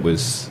 Back then, it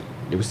was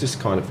just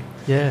kind of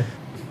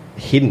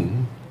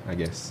hidden, I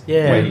guess.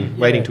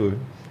 Waiting to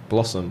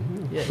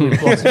blossom. Yeah,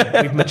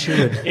 we've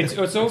matured. It's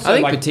also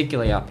I think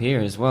particularly up here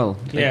as well.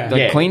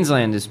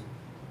 Queensland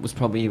was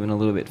probably even a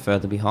little bit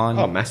further behind.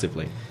 Oh,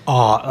 massively.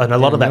 Oh, and a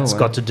lot of that's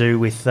got to do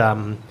with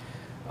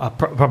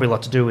probably a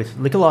lot to do with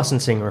liquor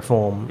licensing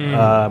reform.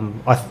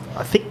 I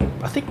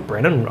think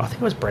Brennan. I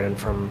think it was Brennan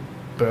from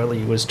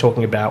Burley was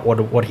talking about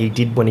what he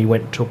did when he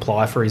went to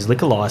apply for his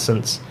liquor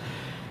license,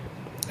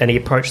 and he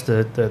approached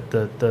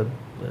the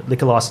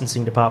liquor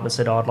licensing department,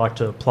 said, I'd like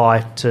to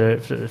apply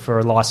for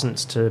a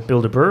license to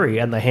build a brewery,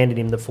 and they handed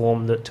him the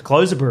form to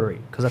close a brewery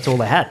because that's all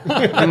they had,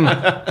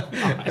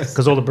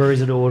 because all the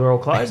breweries were all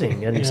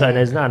closing, and so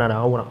there's no,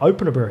 I want to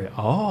open a brewery.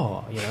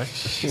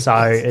 So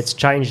it's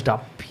changed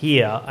up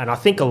here, and I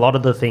think a lot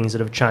of the things that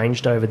have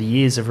changed over the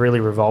years have really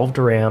revolved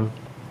around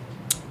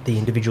the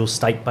individual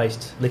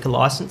state-based liquor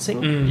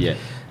licensing.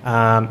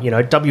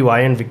 WA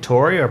and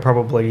Victoria are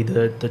probably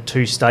the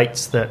two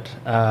states that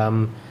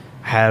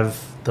have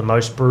the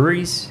most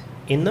breweries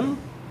in them.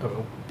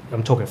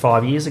 I'm talking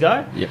 5 years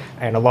ago.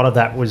 And a lot of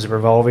that was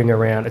revolving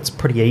around, it's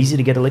pretty easy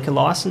to get a liquor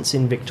licence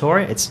in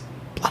Victoria. It's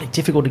bloody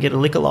difficult to get a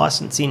liquor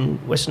licence in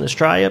Western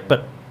Australia,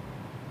 but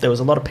there was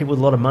a lot of people with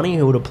a lot of money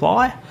who would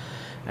apply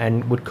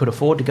and could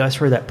afford to go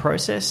through that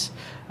process.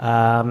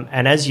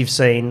 And as you've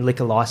seen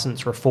liquor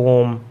licence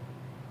reform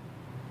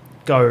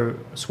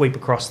sweep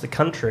across the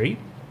country,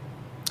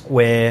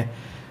 where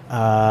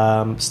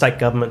state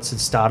governments had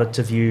started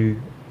to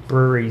view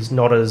breweries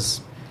not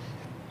as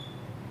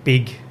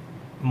big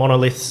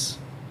monoliths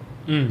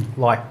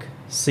like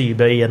CUB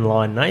and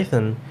Lion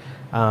Nathan,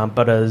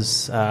 but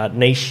as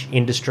niche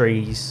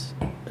industries,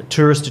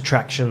 tourist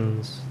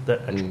attractions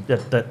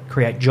that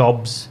create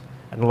jobs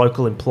and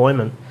local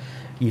employment.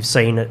 You've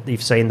seen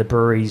the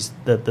breweries,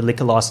 the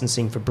liquor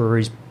licensing for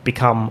breweries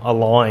become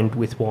aligned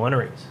with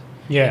wineries.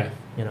 Yeah.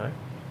 You know,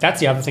 that's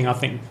the other thing I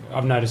think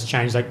I've noticed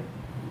change. Like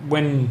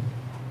when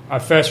I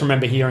first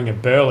remember hearing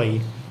of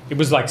Burley, it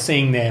was like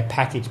seeing their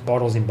packaged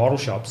bottles in bottle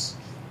shops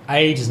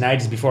ages and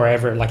ages before I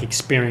ever like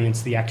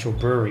experienced the actual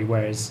brewery.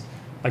 Whereas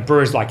like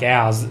breweries like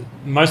ours,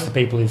 most of the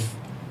people who've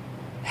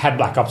had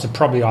Black Ops have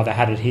probably either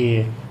had it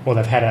here or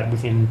they've had it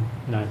within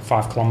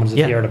 5 kilometres of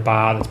here at a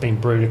bar that's been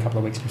brewed a couple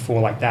of weeks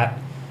before. Like that,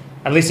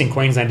 at least in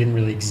Queensland, didn't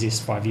really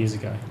exist 5 years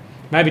ago.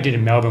 Maybe it did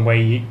in Melbourne,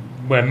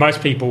 where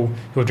most people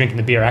who are drinking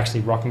the beer are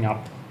actually rocking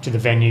up to the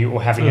venue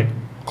or having it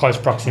close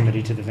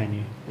proximity to the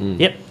venue.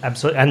 Yep,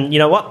 absolutely. And you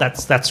know what?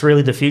 That's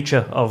really the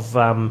future of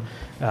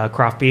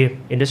craft beer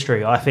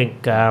industry. I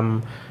think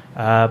when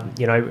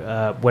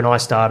I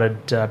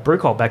started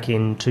Brewcult back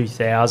in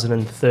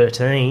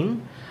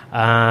 2013,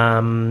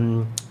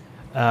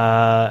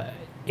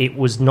 it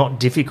was not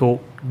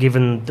difficult,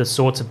 given the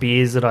sorts of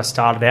beers that I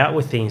started out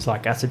with, things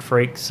like Acid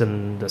Freaks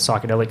and the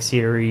Psychedelic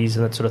series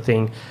and that sort of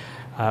thing.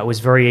 It was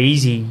very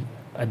easy.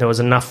 There was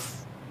enough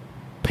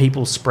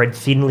people spread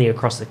thinly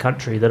across the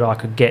country that I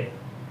could get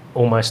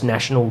almost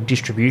national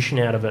distribution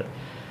out of it.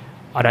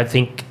 I don't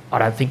think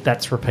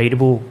that's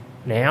repeatable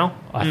now.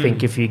 I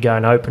think if you go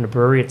and open a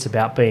brewery, it's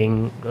about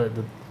being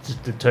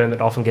the term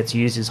that often gets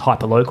used is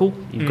hyper-local.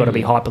 You've got to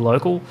be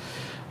hyper-local.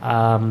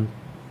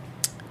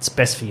 It's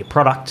best for your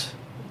product.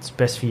 it's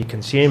best for your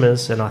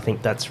consumers, and I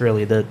think that's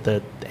really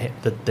the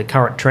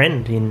current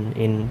trend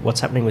in what's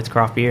happening with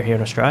craft beer here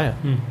in Australia.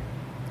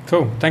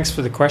 Cool. Thanks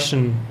for the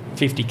question,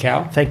 50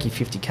 Cal. Thank you,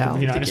 50 Cal.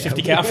 You know, it's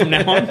 50 Cal from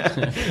now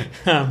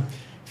on.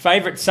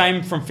 Favourite,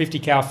 same from 50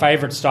 Cal,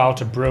 favourite style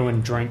to brew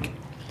and drink.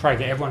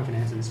 Probably everyone can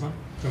answer this one.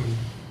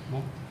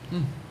 More?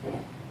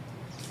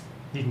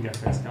 You can go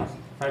first, guys.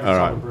 Favourite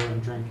style to brew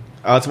and drink.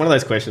 Oh, it's one of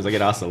those questions I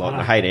get asked a lot,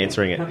 and I hate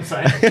answering it.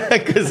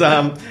 Because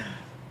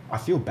I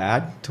feel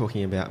bad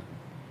talking about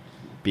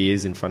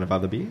beers in front of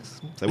other beers.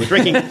 So we're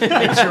drinking...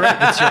 it's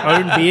your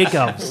own beer,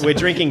 Govs. We're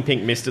drinking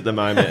Pink Mist at the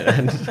moment,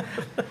 and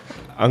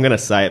I'm going to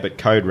say it, but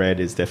Code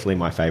Red is definitely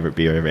my favourite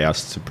beer of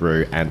ours to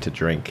brew and to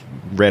drink.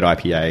 Red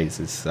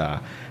IPAs is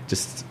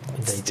just...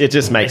 It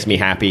just makes me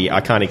happy. I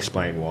can't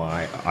explain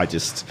why.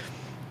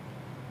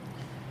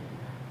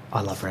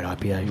 I love red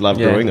IPA. Love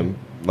brewing them.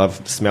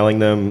 Love smelling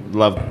them.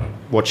 Love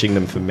watching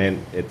them ferment.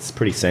 It's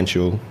pretty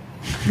sensual.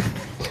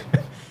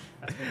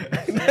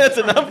 That's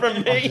enough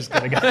from me. I'm just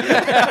gonna go.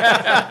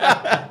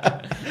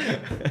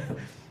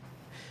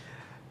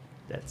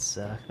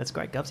 That's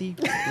great, Govsy.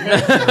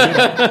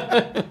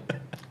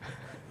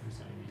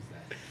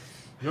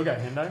 You'll go,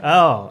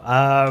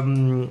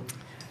 Hendo.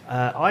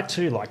 I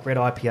too like red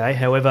IPA.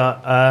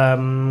 However,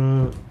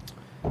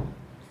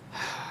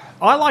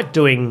 I like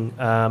doing.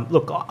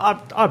 Look,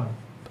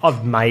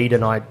 I've made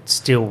and I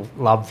still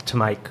love to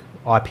make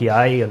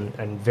IPA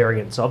and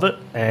variants of it.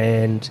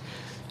 And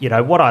you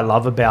know what I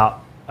love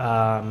about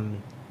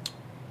brewing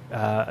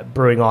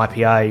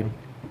IPA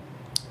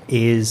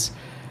is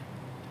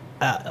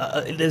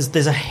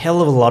there's a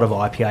hell of a lot of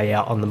IPA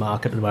out on the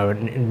market at the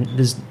moment, and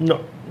there's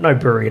no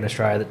brewery in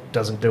Australia that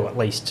doesn't do at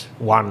least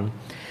one.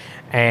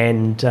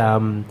 And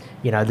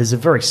you know, there's a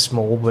very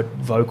small but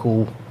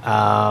vocal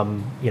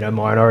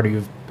minority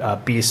of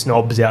beer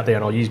snobs out there,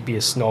 and I'll use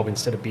beer snob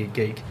instead of beer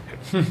geek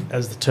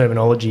as the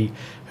terminology,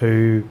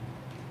 who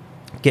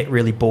get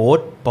really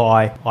bored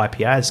by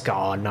IPAs. Go,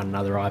 oh, not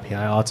another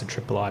IPA. Oh, it's a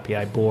triple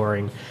IPA,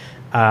 boring.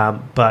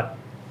 But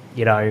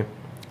you know,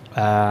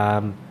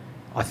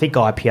 I think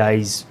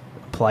IPA's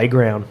a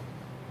playground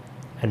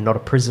and not a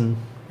prison.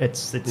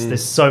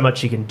 There's so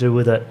much you can do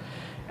with it.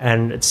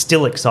 And it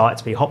still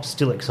excites me. Hops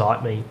still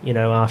excite me, you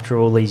know, after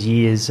all these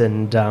years.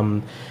 And,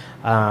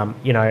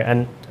 you know,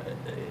 and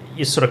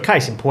your sort of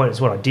case in point is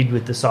what I did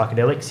with the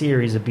psychedelic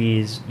series of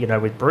beers, you know,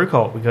 with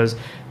Brewcult, because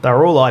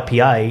they're all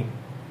IPA.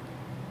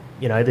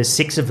 You know, there's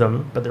 6 of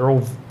them, but they're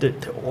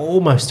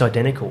almost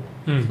identical,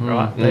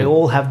 right? They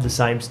all have the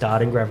same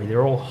starting gravity.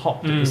 They're all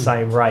hopped at the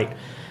same rate.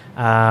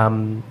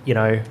 You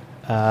know,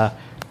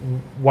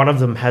 one of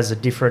them has a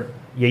different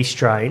yeast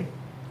strain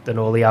than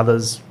all the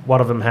others.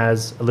 One of them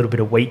has a little bit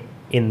of wheat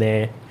in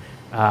there.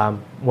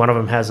 One of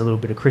them has a little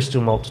bit of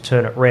crystal malt to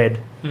turn it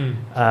red.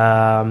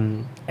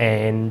 And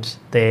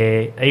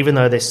even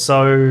though they're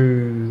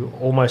so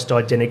almost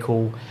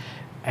identical,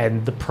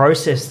 and the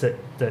process that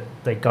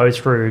they go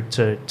through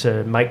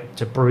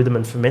to brew them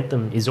and ferment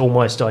them is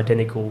almost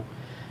identical,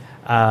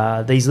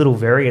 these little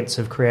variants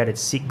have created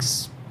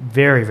 6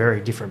 very, very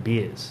different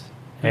beers.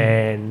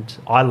 And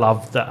I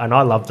love that, and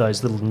I love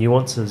those little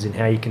nuances in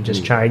how you can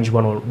just change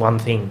one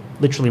thing,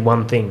 literally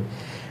one thing,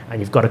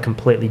 and you've got a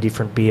completely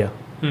different beer.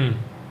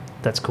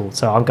 That's cool.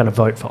 So I'm going to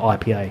vote for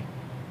IPA.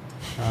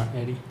 All right,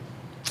 Eddie.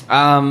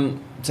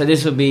 So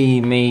this would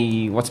be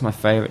me. What's my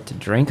favourite to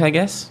drink? I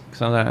guess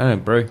because I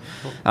don't brew.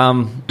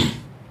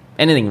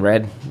 Anything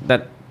red.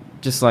 That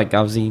just like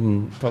Govsy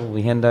and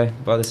probably Hendo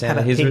by the sound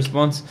of his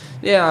response.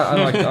 Yeah,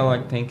 I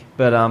like pink,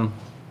 but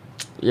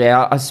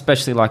yeah, I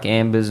especially like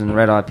ambers and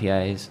red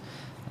IPAs.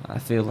 I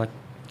feel like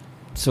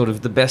sort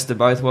of the best of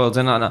both worlds.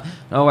 And I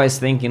always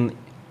think in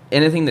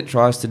anything that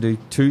tries to do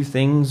 2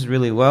 things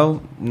really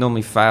well,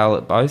 normally fail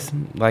at both.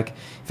 Like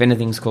if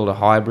anything's called a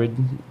hybrid,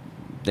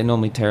 they're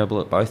normally terrible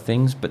at both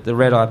things. But the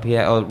red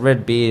IPA or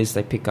red beers,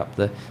 they pick up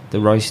the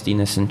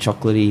roastiness and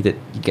chocolatey that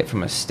you get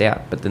from a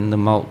stout, but then the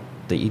malt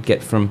that you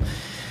get from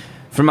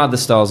other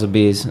styles of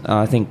beers.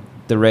 I think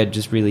the red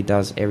just really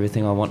does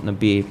everything I want in a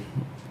beer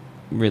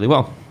really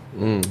well.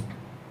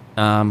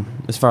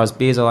 As far as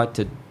beers, I like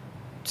to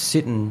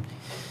sit and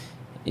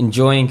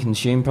enjoy and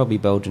consume probably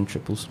Belgian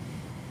triples.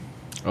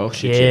 Oh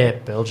shit! Yeah,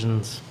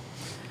 Belgians.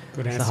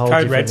 Good answer.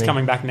 Code Red's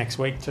coming back next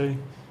week too.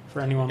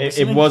 For anyone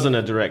listening, it wasn't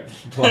a direct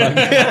plug.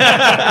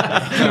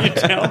 Can you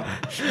tell?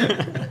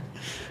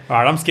 All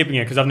right, I'm skipping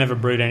it because I've never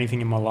brewed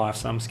anything in my life,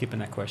 so I'm skipping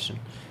that question.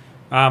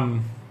 All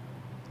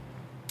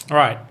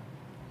right,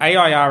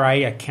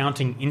 AIRA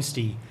Accounting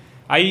Insti.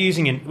 Are you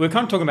using we're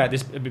kind of talking about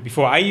this a bit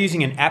before. Are you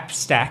using an app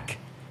stack,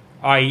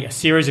 i.e. a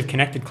series of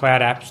connected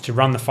cloud apps to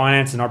run the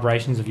finance and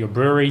operations of your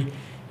brewery?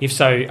 If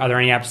so, are there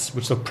any apps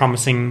which look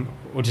promising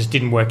or just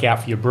didn't work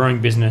out for your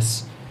brewing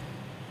business?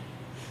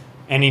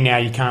 Any now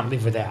you can't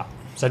live without?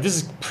 So this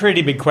is a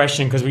pretty big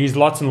question because we use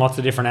lots and lots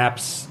of different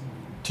apps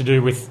to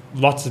do with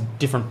lots of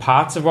different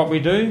parts of what we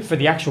do. For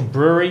the actual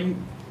brewery,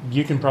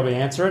 you can probably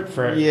answer it.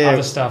 For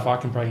other stuff, I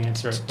can probably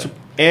answer it.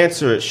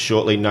 answer it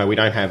shortly. No, we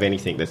don't have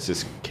anything that's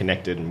just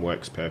connected and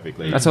works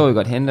perfectly. That's why we've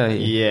got Hendo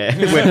here.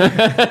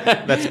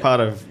 Yeah, that's part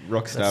of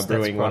Rockstar That's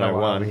Brewing part of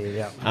why 101. we're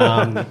here,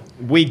 yeah.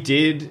 We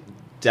did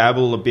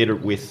dabble a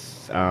bit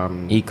with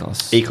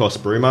Ecos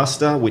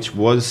Brewmaster, which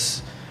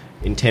was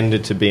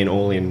intended to be an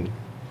all-in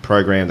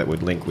program that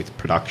would link with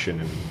production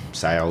and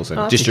sales and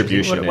Oh, that's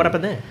distribution. interesting. What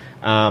happened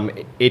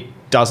there? It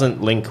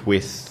doesn't link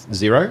with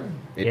Xero.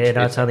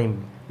 It's only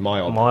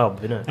mild,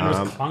 isn't it? And it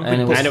was clunky.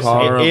 and it was and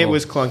horrible. it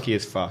was clunky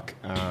as fuck.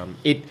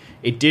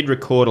 It did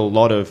record a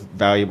lot of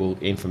valuable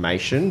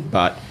information,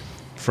 but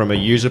from a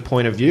user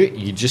point of view,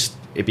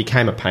 it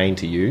became a pain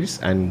to use,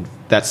 and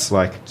that's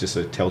like just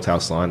a telltale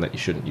sign that you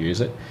shouldn't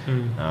use it.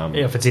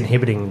 If it's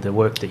inhibiting the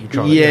work that you're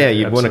trying to do. Yeah,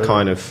 you want to absolutely.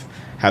 kind of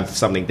have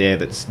something there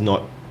that's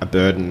not a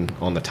burden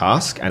on the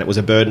task, and it was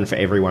a burden for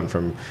everyone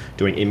from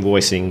doing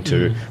invoicing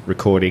to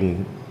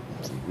recording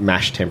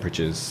mash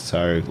temperatures.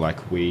 So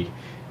like we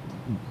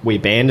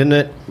abandoned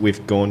it.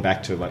 We've gone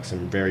back to like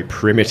some very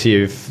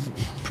primitive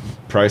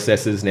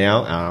processes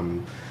now,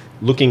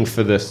 looking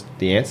for the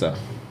answer.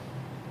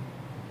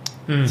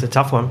 It's a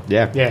tough one.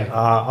 Yeah.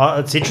 Yeah.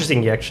 It's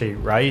interesting you actually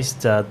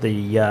raised the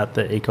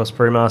Ecos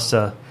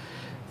Brewmaster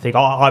thing.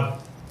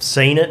 I've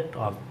seen it.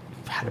 I've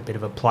had a bit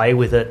of a play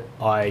with it.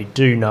 I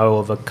do know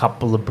of a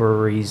couple of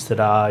breweries that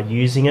are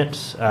using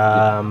it.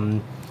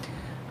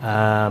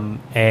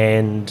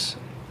 And,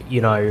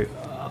 you know,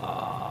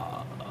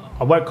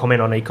 I won't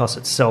comment on Ecos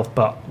itself,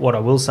 but what I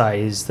will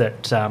say is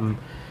that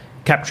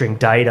capturing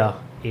data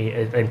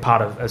as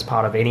part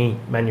of any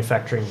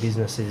manufacturing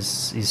business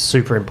is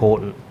super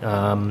important.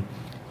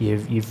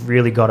 You've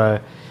really got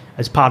to,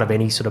 as part of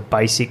any sort of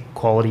basic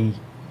quality,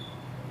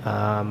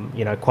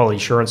 quality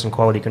assurance and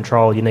quality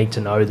control, you need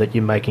to know that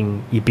you're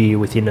making your beer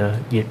within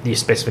your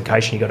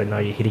specification. You've got to know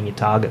you're hitting your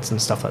targets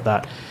and stuff like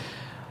that.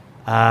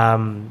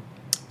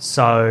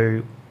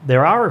 So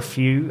there are a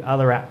few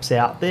other apps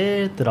out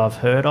there that I've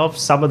heard of.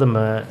 Some of them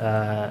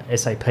are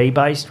SAP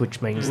based,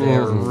 which means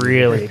they're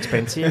really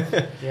expensive.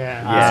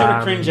 Yeah. I sort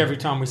of cringe every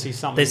time we see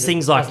something. There's that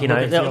things like, doesn't look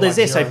and feel there's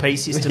like SAP Xero.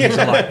 systems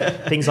or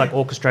like things like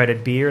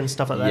orchestrated beer and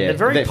stuff like that. Yeah, They're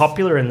very they're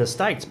popular in the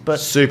States, but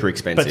Super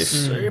expensive. but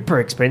super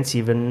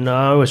expensive, and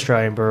no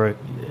Australian brewer,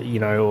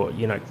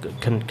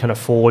 can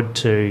afford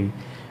to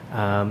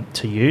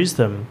use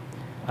them.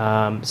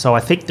 So I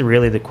think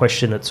the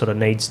question that sort of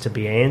needs to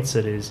be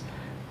answered is,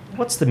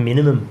 what's the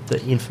minimum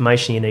the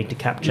information you need to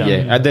capture?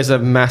 Yeah, there's a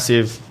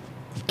massive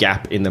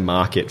gap in the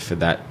market for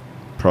that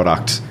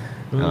product.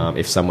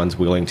 If someone's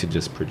willing to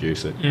just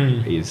produce it,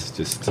 is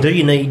just. Do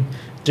you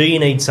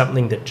need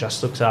something that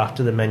just looks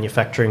after the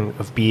manufacturing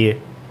of beer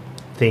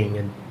thing?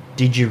 And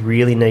did you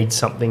really need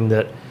something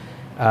that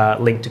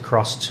linked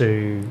across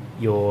to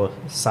your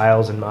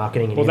sales and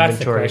marketing and Well, that's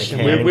the inventory? question.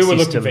 And accounting We were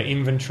system? looking for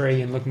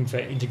inventory and looking for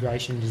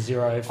integration to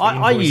Xero. For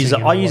I use invoicing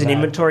and all an of that.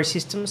 inventory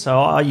system, so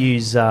I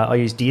use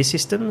Deer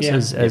Systems Yeah.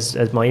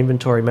 as my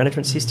inventory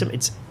management system.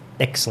 It's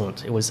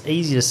excellent. It was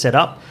easy to set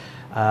up.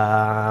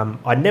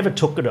 I never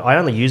took it. I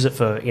only use it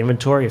for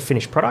inventory of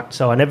finished product,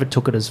 so I never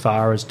took it as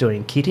far as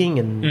doing kitting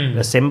and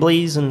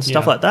assemblies and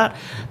stuff Yeah. like that.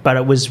 But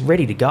it was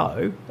ready to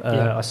go.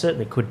 Yeah. I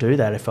certainly could do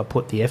that if I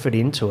put the effort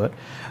into it.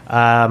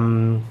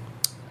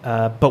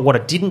 But what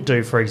it didn't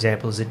do, for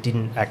example, is it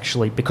didn't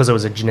actually, because it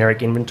was a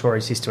generic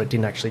inventory system, it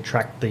didn't actually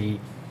track the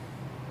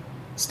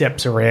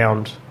steps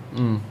around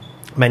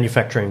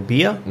manufacturing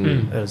beer.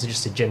 It was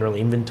just a general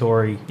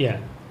inventory Yeah.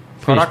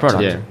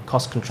 product, Yeah.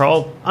 cost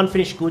control,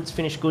 unfinished goods,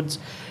 finished goods,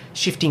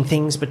 shifting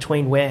things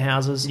between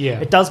warehouses. Yeah.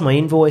 It does my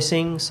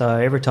invoicing, so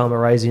every time I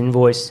raise an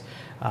invoice,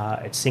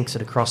 it syncs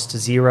it across to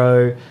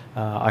Xero.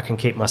 I can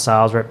keep my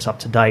sales reps up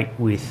to date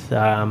with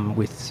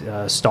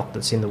stock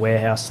that's in the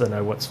warehouse, so they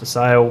know what's for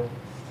sale.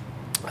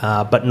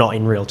 But not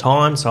in real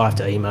time, so I have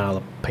to email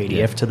a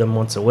PDF to them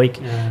once a week.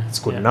 Yeah. It's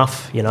good Yeah.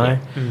 enough, you know.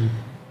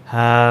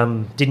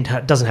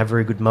 Doesn't have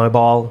very good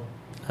mobile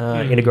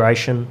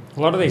integration. A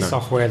lot of these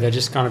software, they're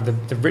just kind of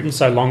they're written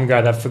so long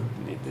ago that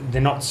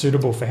they're not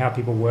suitable for how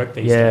people work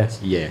these Yeah. days.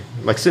 Yeah,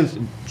 like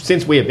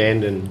since we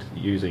abandoned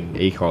using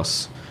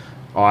Ecos,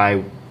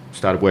 I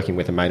started working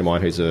with a mate of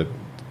mine who's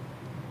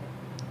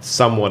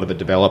somewhat of a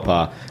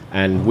developer,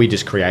 and we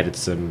just created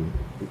some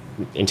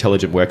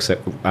intelligent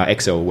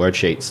Excel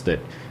worksheets that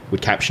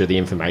would capture the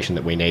information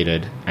that we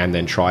needed, and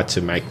then try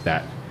to make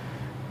that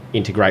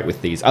integrate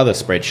with these other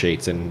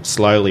spreadsheets and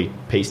slowly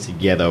piece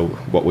together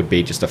what would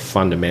be just a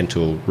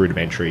fundamental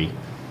rudimentary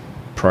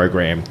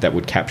program that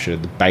would capture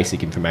the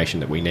basic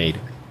information that we need.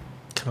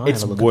 Can I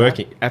It's have a look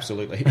working,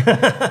 absolutely.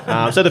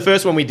 So the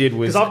first one we did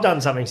was Because I've done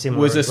something similar.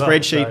 was a as well,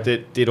 spreadsheet so-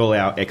 that did all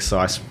our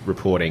excise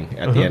reporting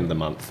at the end of the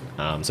month.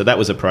 So that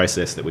was a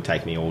process that would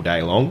take me all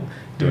day long,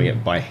 doing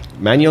it by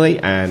manually.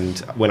 And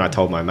when I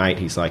told my mate,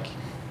 he's like,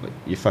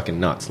 "You're fucking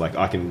nuts! Like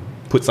I can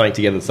put something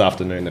together this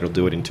afternoon that'll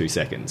do it in 2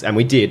 seconds." And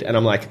we did. And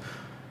I'm like,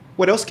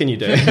 "What else can you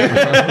do?"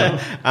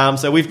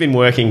 So we've been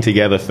working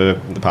together for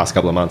the past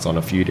couple of months on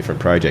a few different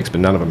projects, but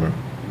none of them are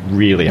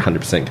really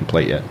 100%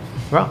 complete yet.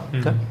 Right,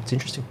 okay, it's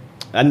interesting.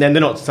 And then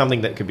they're not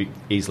something that could be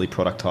easily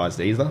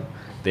productized either.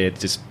 They're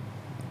just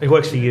It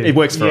works for you. It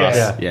works for us.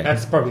 Yeah. Yeah.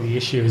 That's probably the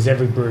issue. Is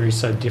every brewery is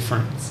so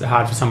different. It's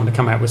hard for someone to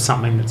come out with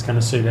something that's going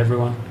to suit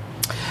everyone.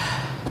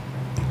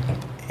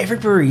 Every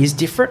brewery is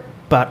different,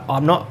 but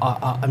I'm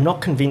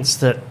not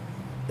convinced that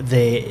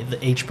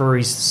each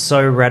brewery is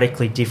so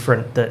radically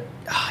different that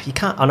you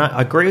can't.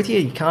 I agree with you.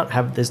 You can't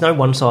have. There's no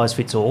one size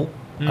fits all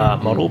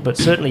model, but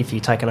certainly if you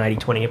take an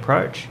 80-20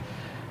 approach,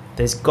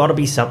 there's got to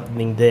be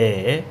something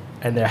there,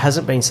 and there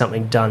hasn't been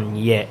something done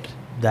yet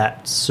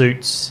that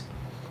suits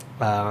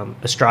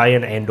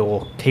Australian and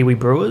or Kiwi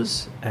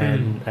brewers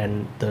and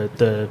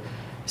the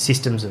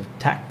systems of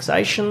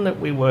taxation that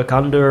we work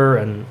under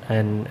and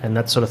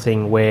that sort of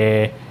thing,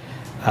 where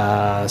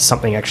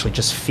something actually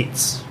just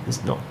fits.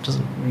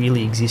 Doesn't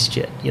really exist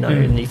yet, you know.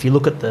 And if you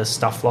look at the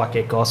stuff like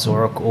Ecos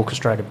or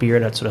orchestrated beer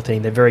and that sort of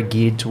thing, they're very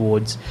geared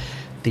towards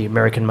the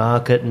American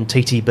market and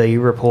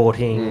TTB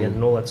reporting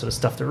and all that sort of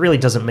stuff that really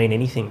doesn't mean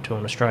anything to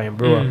an Australian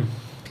brewer.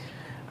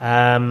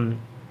 And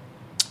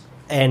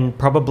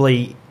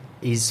probably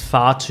is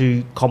far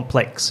too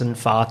complex and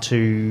far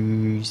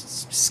too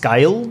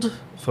scaled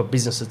for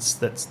business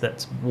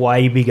that's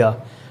way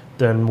bigger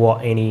than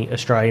what any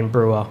Australian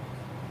brewer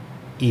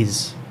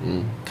is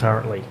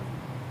currently.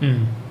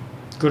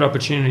 Good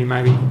opportunity,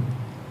 maybe.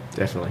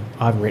 Definitely.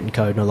 I haven't written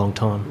code in a long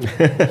time.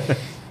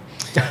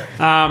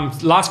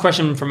 Last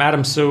question from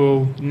Adam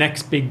Sewell.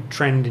 Next big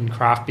trend in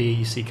craft beer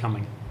you see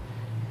coming?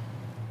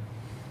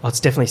 Oh, it's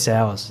definitely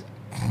sours.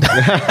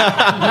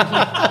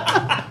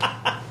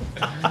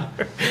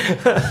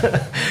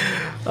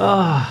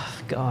 Oh,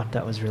 God,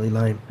 that was really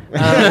lame.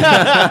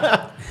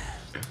 That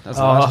was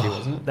last year,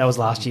 wasn't it? That was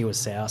last year, was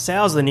sour.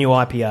 Sour's the new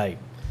IPA.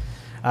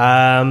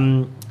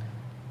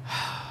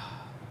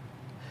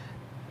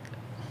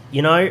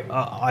 You know,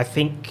 I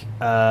think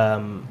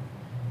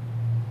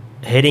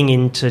heading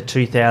into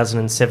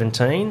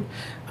 2017,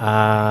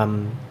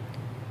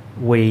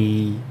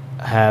 we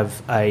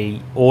have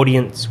a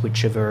audience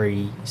which are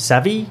very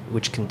savvy,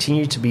 which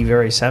continue to be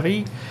very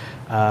savvy.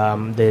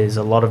 There's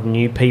a lot of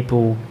new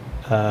people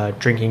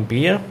drinking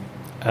beer,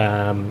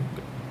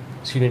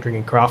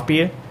 drinking craft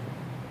beer.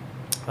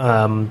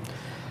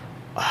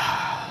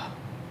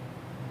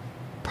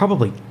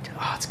 Probably,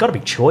 it's got to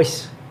be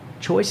choice.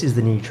 Choice is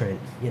the new trend,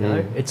 you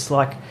know. It's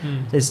like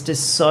there's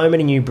just so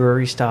many new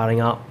breweries starting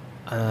up,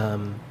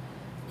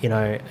 you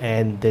know,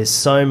 and there's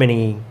so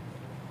many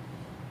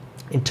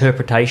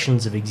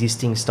interpretations of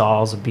existing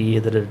styles of beer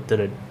that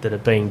are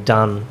being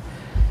done,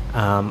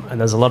 and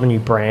there's a lot of new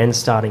brands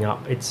starting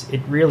up.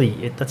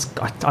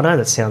 I know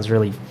that sounds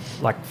really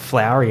like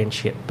flowery and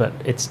shit, but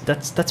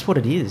that's what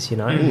it is, you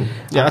know.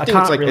 Yeah, I think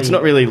it's like it's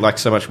not really like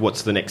so much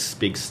what's the next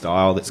big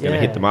style that's going to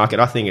hit the market.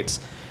 I think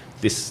it's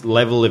this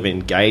level of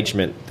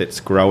engagement that's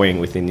growing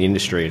within the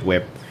industry,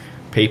 where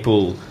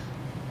people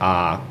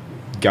are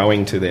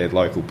going to their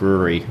local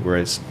brewery,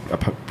 whereas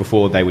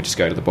before they would just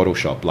go to the bottle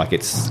shop. Like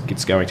it's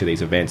going to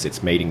these events,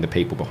 it's meeting the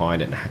people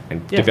behind it,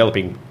 and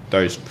developing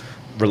those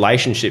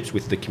relationships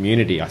with the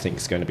community. I think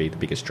is going to be the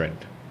biggest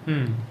trend.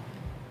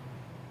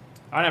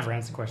 I never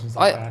answer questions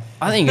like that.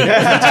 I think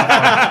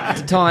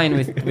to tie in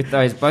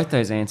with both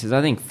those answers,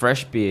 I think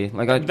fresh beer.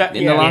 Like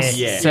in the last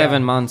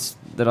 7 months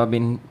that I've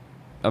been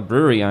a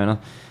brewery owner,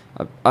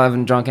 I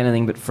haven't drunk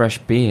anything but fresh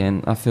beer,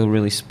 and I feel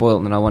really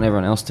spoiled, and I want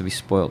everyone else to be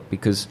spoiled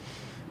because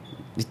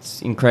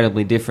it's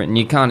incredibly different, and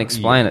you can't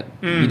explain it.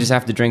 You just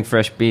have to drink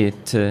fresh beer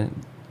to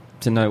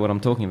know what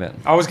I'm talking about.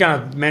 I was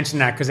going to mention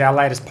that because our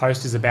latest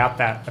post is about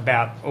that,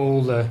 about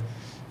all the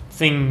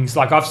things.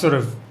 Like I've sort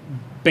of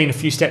been a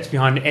few steps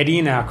behind Eddie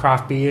in our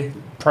craft beer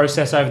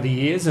process over the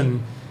years,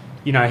 and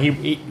you know,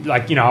 he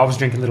like, you know, I was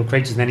drinking Little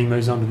Creatures, and then he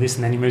moves on to this,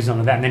 and then he moves on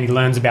to that, and then he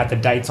learns about the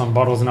dates on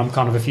bottles, and I'm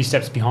kind of a few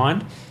steps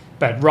behind.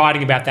 But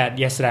writing about that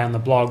yesterday on the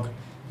blog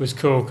was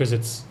cool because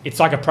it's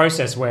like a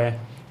process where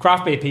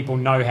craft beer people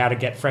know how to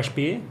get fresh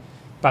beer,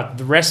 but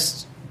the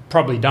rest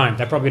probably don't.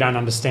 They probably don't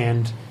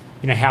understand,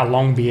 you know, how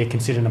long beer can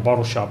sit in a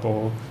bottle shop,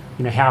 or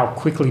you know, how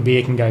quickly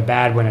beer can go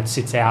bad when it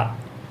sits out,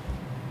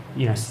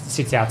 you know,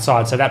 sits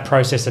outside. So that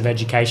process of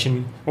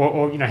education,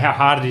 or you know, how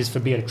hard it is for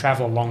beer to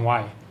travel a long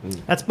way.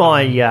 That's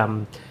my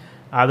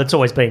that's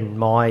always been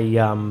my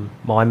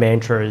my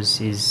mantra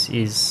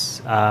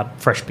is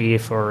fresh beer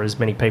for as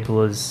many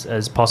people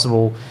as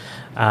possible,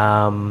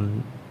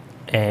 and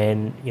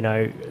you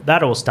know,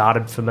 that all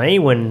started for me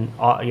when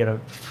I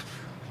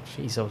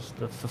was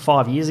for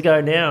 5 years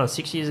ago now,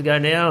 6 years ago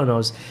now, and I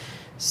was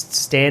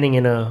standing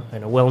in a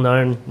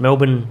well-known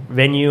Melbourne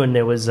venue, and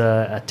there was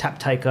a tap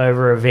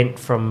takeover event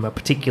from a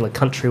particular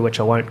country, which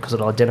I won't, because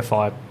it'll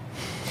identify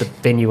the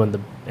venue and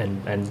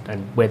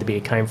where the beer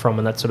came from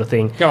and that sort of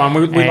thing. Go on,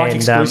 we like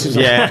exclusives.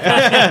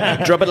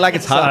 Drop it like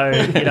it's hot.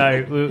 So, you know,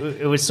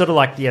 it was sort of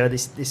like, you know,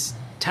 this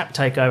tap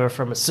takeover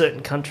from a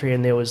certain country,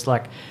 and there was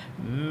like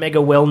mega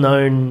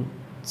well-known,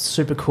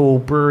 super cool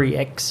brewery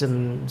X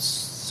and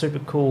super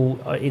cool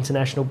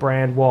international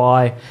brand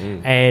Y,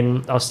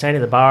 and I was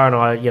standing at the bar, and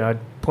I, you know,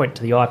 point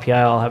to the IPA.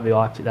 I'll have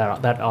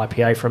that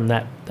IPA from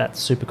that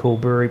super cool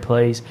brewery,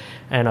 please.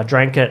 And I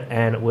drank it,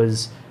 and it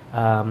was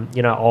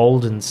you know,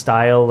 old and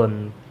stale,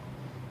 and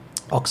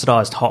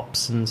oxidised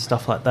hops and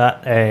stuff like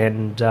that.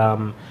 And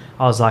I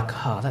was like,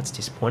 oh, that's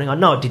disappointing. I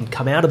know it didn't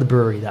come out of the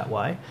brewery that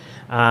way.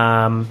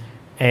 And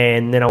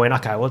then I went,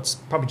 okay, well, it's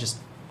probably just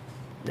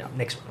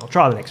next one. I'll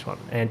try the next one.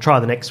 And try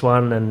the next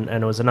one. And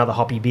it was another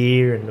hoppy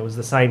beer. And it was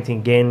the same thing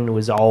again. It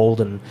was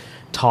old and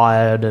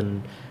tired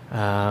and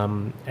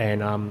I'm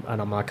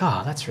like,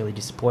 oh, that's really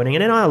disappointing.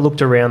 And then I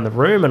looked around the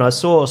room and I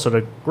saw sort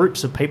of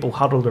groups of people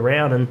huddled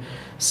around and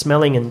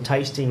smelling and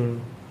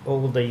tasting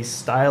all of these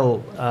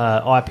stale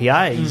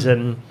IPAs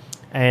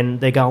and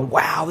they're going,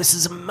 wow, this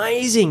is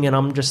amazing. And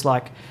I'm just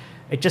like,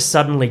 it just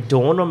suddenly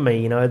dawned on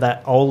me,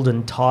 that old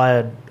and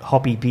tired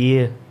hoppy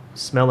beer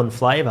smell and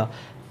flavour.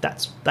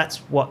 That's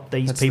what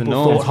these people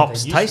thought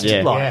hops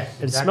tasted like. Yeah,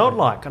 exactly. It's not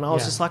like. And I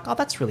was just like, oh,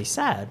 that's really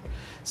sad.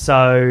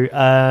 So,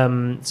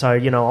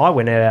 I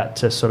went out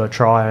to sort of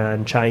try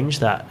and change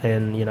that.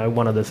 And,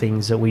 one of the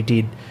things that we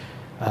did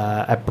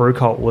at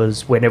Brewcult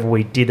was whenever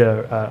we did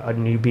a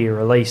new beer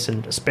release,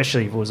 and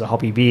especially if it was a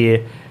hoppy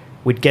beer,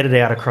 we'd get it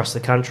out across the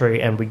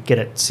country and we'd get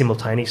it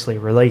simultaneously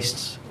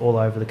released all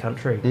over the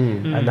country.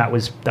 And that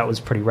was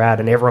pretty rad.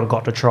 And everyone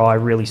got to try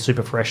really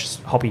super fresh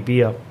hoppy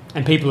beer.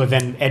 And people are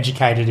then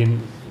educated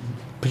in,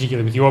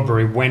 particularly with your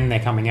brewery, when they're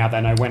coming out, they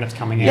know when it's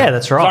coming out. Yeah,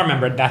 that's right. So I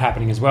remember that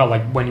happening as well.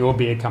 Like when your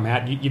beer come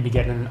out, you'd be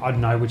getting, I'd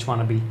know which one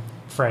would be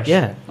fresh.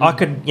 Yeah, I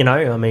could,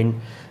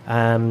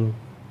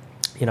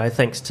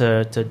 thanks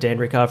to Dan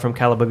Rickard from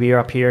Calibre Beer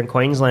up here in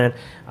Queensland,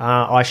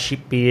 I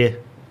ship beer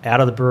out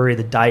of the brewery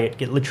the day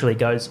it literally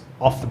goes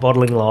off the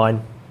bottling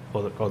line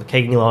or the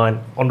kegging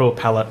line onto a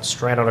pallet,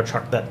 straight on a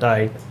truck that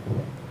day.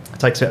 It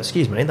takes about,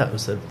 excuse me, that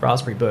was the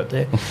raspberry burp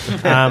there.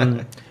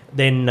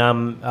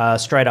 Then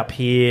straight up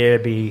here,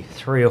 be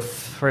 3 or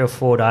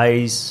 4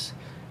 days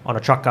on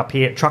a truck up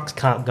here. Trucks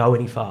can't go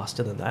any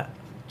faster than that,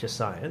 just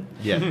saying.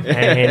 Yeah.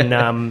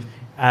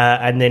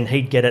 And then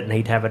he'd get it and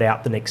he'd have it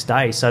out the next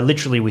day. So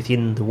literally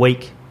within the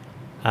week,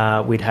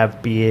 we'd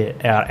have beer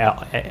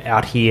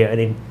out here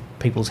and in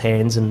people's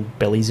hands and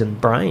bellies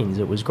and brains.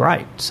 It was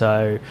great.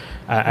 So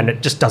and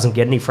it just doesn't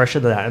get any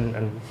fresher than that.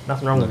 And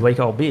nothing wrong with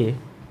week-old beer.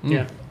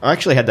 Yeah. I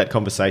actually had that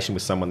conversation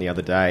with someone the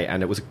other day,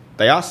 and it was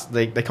they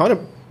kind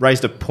of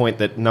raised a point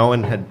that no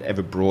one had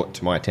ever brought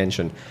to my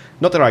attention.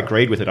 Not that I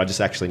agreed with it, I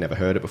just actually never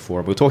heard it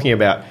before. We were talking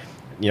about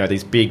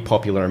these big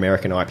popular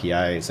American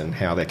IPAs and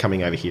how they're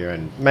coming over here,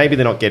 and maybe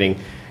they're not getting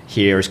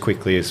here as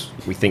quickly as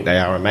we think they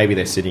are, and maybe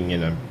they're sitting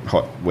in a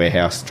hot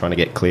warehouse trying to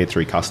get cleared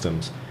through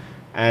customs.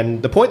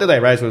 And the point that they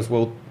raised was,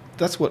 well,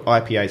 that's what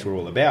IPAs were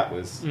all about,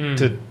 was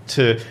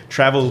to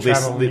travel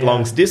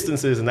long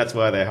distances, and that's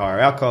why they're higher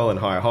alcohol and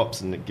higher hops,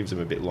 and it gives them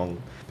a bit more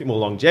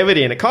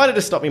longevity. And it kind of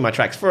just stopped me in my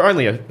tracks for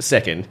only a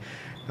second.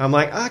 I'm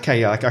like,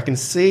 okay, I can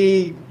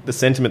see the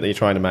sentiment that you're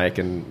trying to make,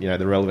 and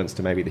the relevance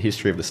to maybe the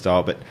history of the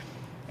style, but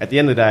at the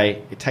end of the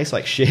day, it tastes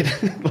like shit.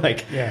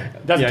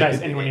 It doesn't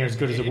taste anywhere near as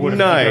good as it would.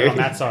 No, if you put it on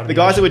that side. The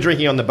guys that were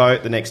drinking on the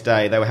boat the next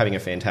day, they were having a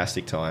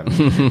fantastic time.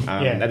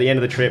 At the end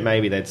of the trip,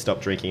 maybe they'd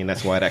stopped drinking, and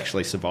that's why it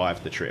actually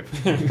survived the trip.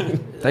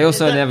 They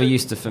also never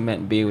used to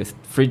ferment beer with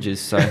fridges,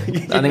 so I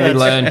think we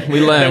learned.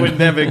 That was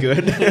never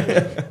good.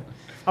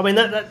 I mean,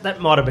 that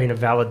might have been a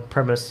valid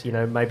premise,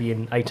 maybe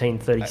in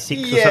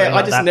 1836 or something like that.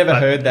 I just never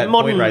heard that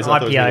modern point raised. I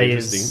thought it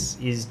was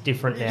really IPA is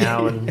different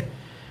now, and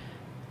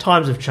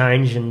times have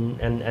changed,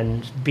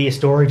 and beer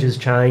storage has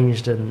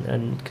changed,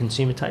 and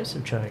consumer tastes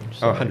have changed.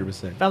 So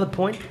 100%. Valid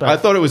point. But I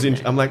thought it was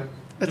I'm like,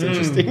 that's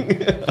interesting.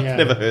 I've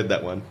never heard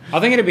that one. I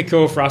think it'd be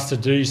cool for us to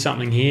do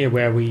something here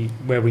where we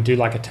do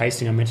like a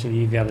tasting. I mentioned to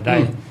you the other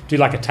day. Do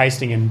like a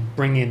tasting and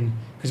bring in,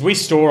 because we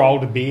store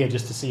older beer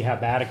just to see how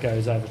bad it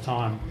goes over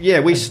time. Yeah,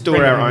 we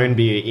store our own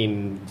beer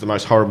in the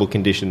most horrible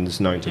conditions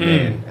known to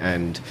man,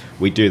 and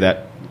we do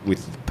that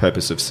with the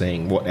purpose of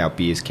seeing what our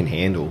beers can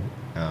handle.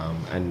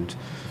 And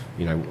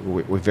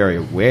we're very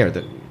aware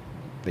that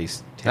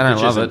these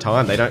temperatures and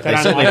time, they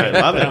certainly don't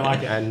love it.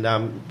 Like it.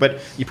 And but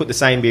you put the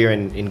same beer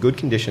in good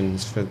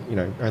conditions for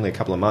only a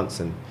couple of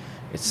months, and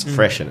it's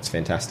fresh and it's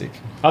fantastic.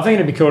 I think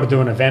it'd be cool to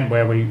do an event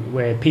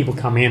where people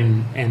come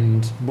in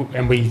and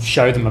we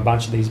show them a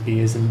bunch of these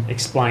beers and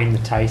explain the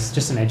taste,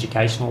 just an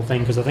educational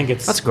thing, because I think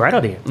that's a great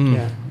idea.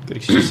 Yeah, good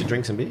excuse to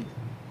drink some beer.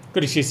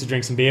 Good excuse to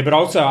drink some beer, but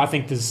also I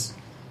think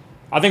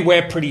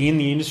we're pretty in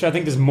the industry. I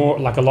think there's more,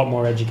 like a lot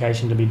more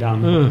education to be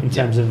done in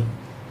terms of,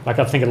 like,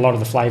 I think a lot of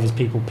the flavours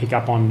people pick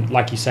up on,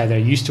 like you say, they're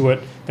used to it.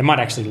 They might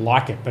actually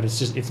like it, but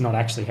it's not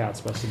actually how it's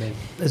supposed to be.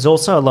 There's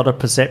also a lot of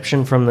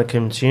perception from the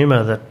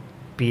consumer that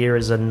beer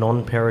is a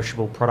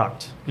non-perishable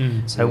product.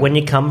 So when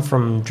you come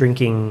from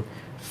drinking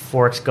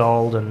Forex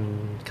Gold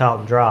and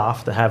Carlton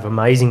Draft that have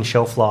amazing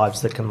shelf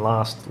lives that can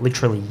last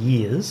literally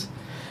years,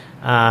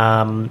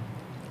 when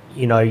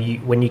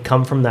you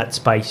come from that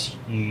space,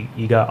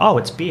 you go, oh,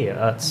 it's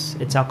beer,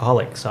 it's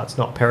alcoholic, so it's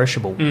not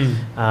perishable.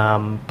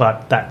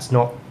 But that's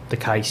not the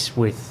case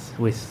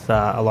with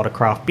a lot of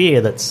craft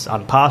beer that's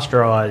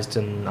unpasteurised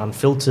and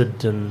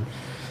unfiltered and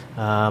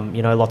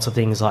lots of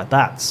things like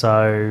that.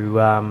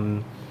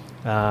 So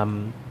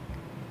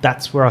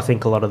that's where I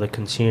think a lot of the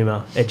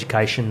consumer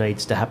education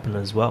needs to happen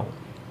as well.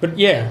 But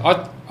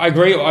yeah, I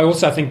agree. I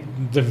also think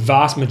the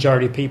vast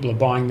majority of people are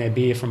buying their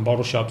beer from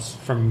bottle shops,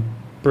 from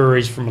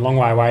breweries from a long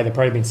way away. They've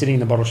probably been sitting in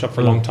the bottle shop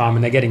for a long time,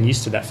 and they're getting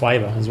used to that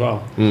flavour as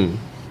well.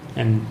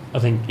 And I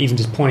think even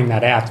just pointing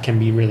that out can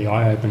be really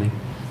eye-opening.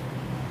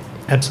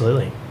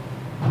 Absolutely.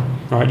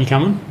 All right, you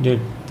coming to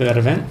that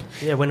event?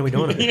 Yeah, when are we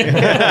doing it?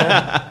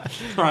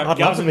 All right, I'd love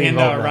Govs to and be Hendo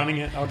involved, are mate. running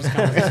it. I'll just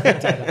come as a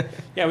spectator.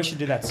 Yeah, we should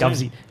do that soon.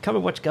 Gubsy, come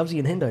and watch Gubsy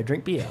and Hendo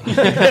drink beer.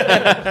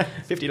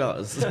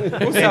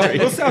 $50.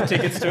 We'll sell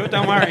tickets to it,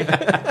 don't worry.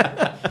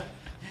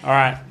 All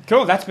right,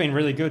 cool. That's been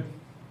really good.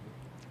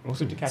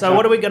 Awesome to catch So up.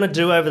 what are we going to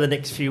do over the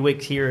next few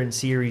weeks here in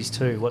Series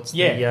 2? What's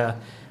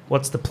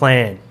the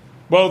plan?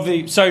 Well,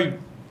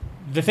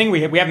 the thing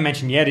we haven't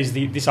mentioned yet is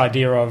this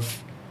idea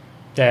of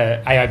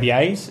the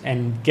AIBAs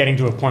and getting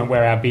to a point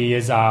where our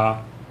beers are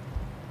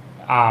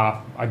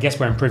I guess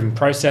we're improving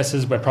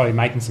processes. We're probably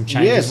making some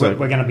changes. Yeah, so-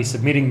 We're going to be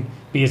submitting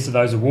beers to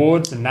those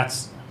awards, and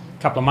that's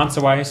a couple of months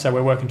away, so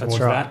we're working towards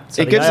that.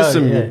 So It gives us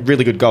some yeah.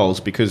 really good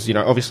goals because,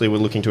 obviously we're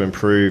looking to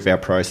improve our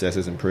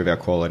processes, improve our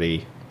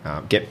quality,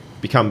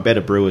 become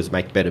better brewers,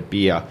 make better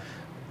beer.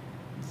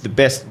 The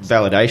best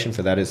validation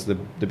for that is the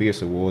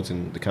biggest awards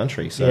in the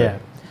country. So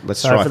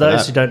let's So strive for for those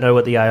that. who don't know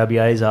what the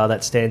AIBAs are,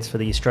 that stands for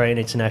the Australian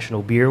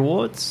International Beer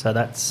Awards. So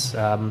that's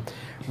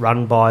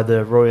run by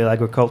the Royal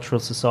Agricultural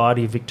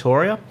Society of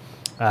Victoria.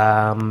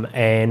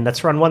 And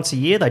that's run once a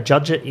year. They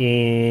judge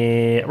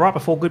it right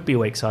before Good Beer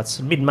Week, so it's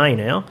mid-May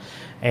now.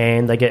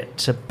 And they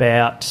get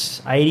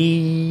about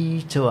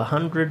 80 to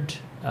 100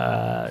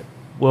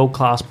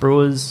 world-class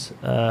brewers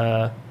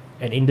and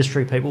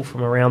industry people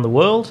from around the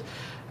world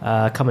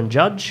come and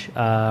judge.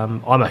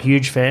 I'm a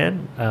huge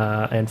fan,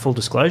 and full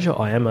disclosure,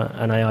 I am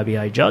an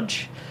AIBA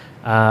judge.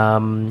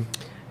 And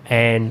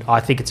I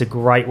think it's a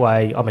great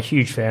way. I'm a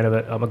huge fan of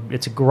it.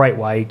 It's a great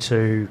way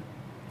to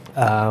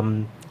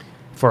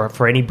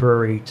for any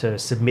brewery to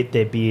submit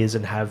their beers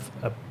and have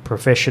a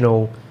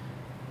professional,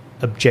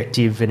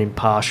 objective, and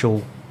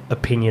impartial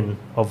opinion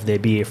of their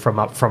beer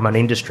from an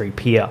industry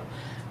peer.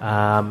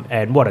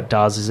 And what it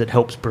does is it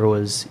helps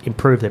brewers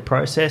improve their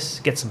process,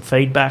 get some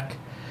feedback,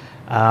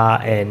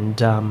 and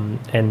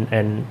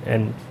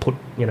put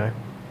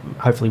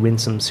hopefully win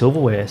some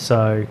silverware.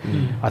 So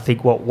I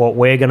think what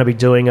we're going to be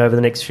doing over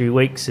the next few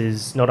weeks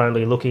is not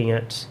only looking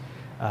at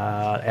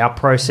our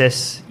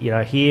process,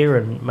 here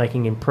and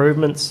making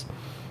improvements.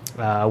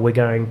 We're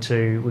going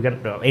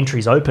to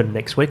entries open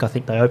next week. I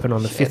think they open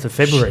on the 5th of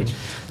February.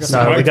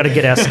 So we've got to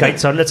get our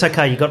skates on. That's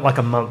okay. You've got like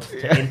a month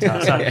to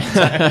enter. So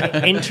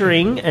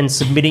entering and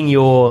submitting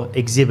your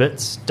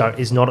exhibits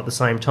is not at the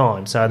same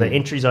time. So the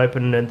entries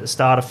open at the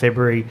start of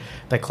February.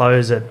 They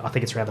close at, I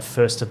think it's around the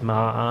 1st of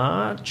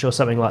March or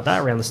something like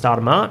that, around the start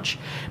of March.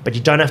 But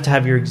you don't have to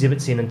have your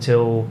exhibits in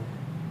until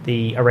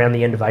around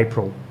the end of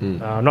April.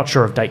 I'm not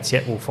sure of dates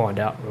yet. We'll find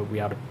out. We'll be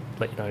able to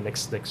let you know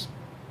next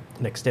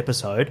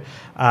episode.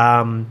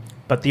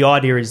 But the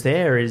idea is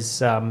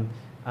it's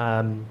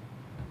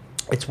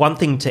one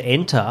thing to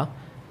enter,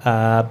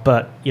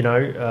 but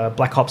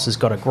Black Hops has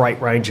got a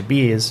great range of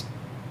beers,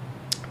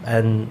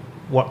 and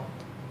what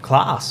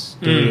class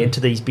do we enter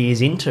these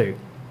beers into?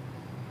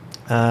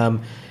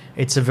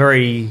 It's a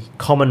very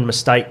common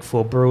mistake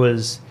for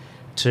brewers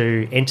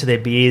to enter their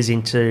beers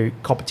into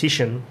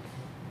competition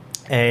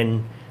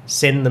and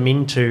send them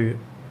into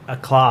a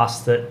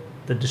class that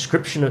the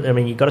description of,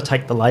 you've got to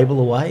take the label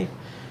away,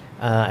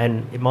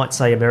 and it might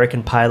say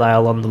American Pale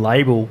Ale on the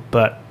label,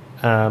 but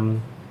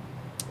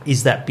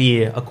is that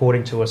beer,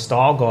 according to a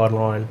style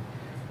guideline,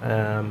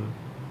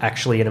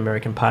 actually an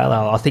American Pale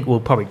Ale? I think we'll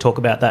probably talk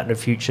about that in a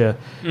future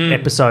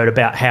episode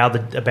about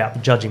about the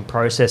judging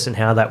process and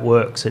how that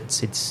works.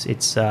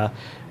 It's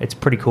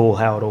pretty cool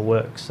how it all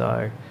works.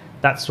 So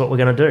that's what we're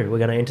going to do. We're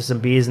going to enter some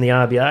beers in the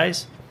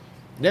RBAs.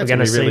 Yeah, it's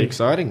going to be really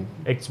exciting.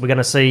 We're going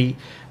to see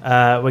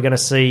how we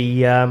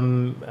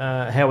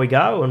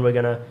go, and we're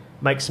going to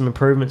make some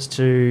improvements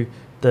to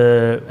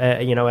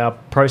our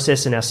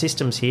process and our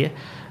systems here,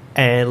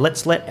 and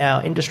let's let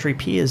our industry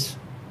peers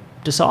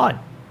decide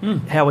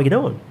how we're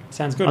doing.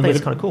 Sounds good. I think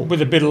it's kind of cool.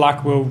 With a bit of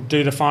luck, we'll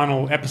do the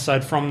final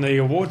episode from the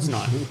awards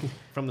night.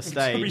 From the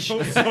stage.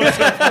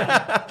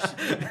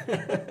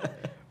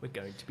 We're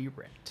going to be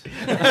wrecked.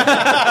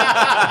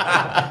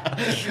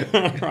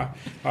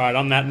 All right,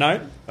 on that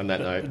note.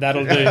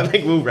 That'll do. I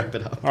think we'll wrap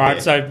it up. All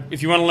right, so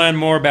if you want to learn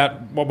more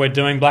about what we're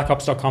doing,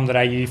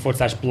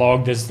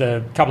 blackops.com.au/blog, there's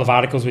the couple of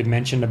articles we've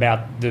mentioned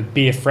about the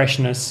beer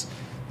freshness,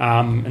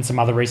 and some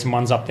other recent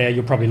ones up there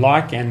you'll probably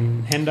like.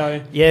 And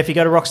Hendo? Yeah, if you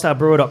go to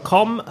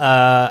rockstarbrewer.com,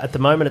 at the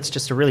moment it's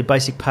just a really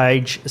basic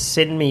page.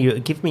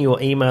 Give me your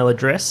email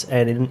address,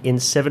 and in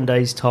 7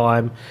 days'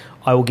 time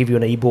I will give you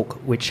an ebook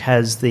which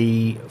has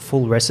the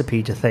full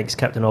recipe to Thanks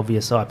Captain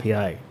Obvious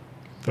IPA.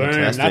 Boom,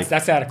 Fantastic.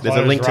 that's out of close.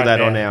 There's a link to right that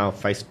there. on our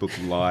Facebook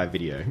Live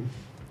video.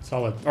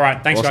 Solid. All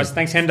right, thanks Awesome. guys.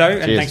 Thanks Hendo,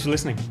 and Cheers. thanks for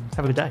listening.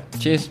 Have a good day.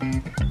 Cheers.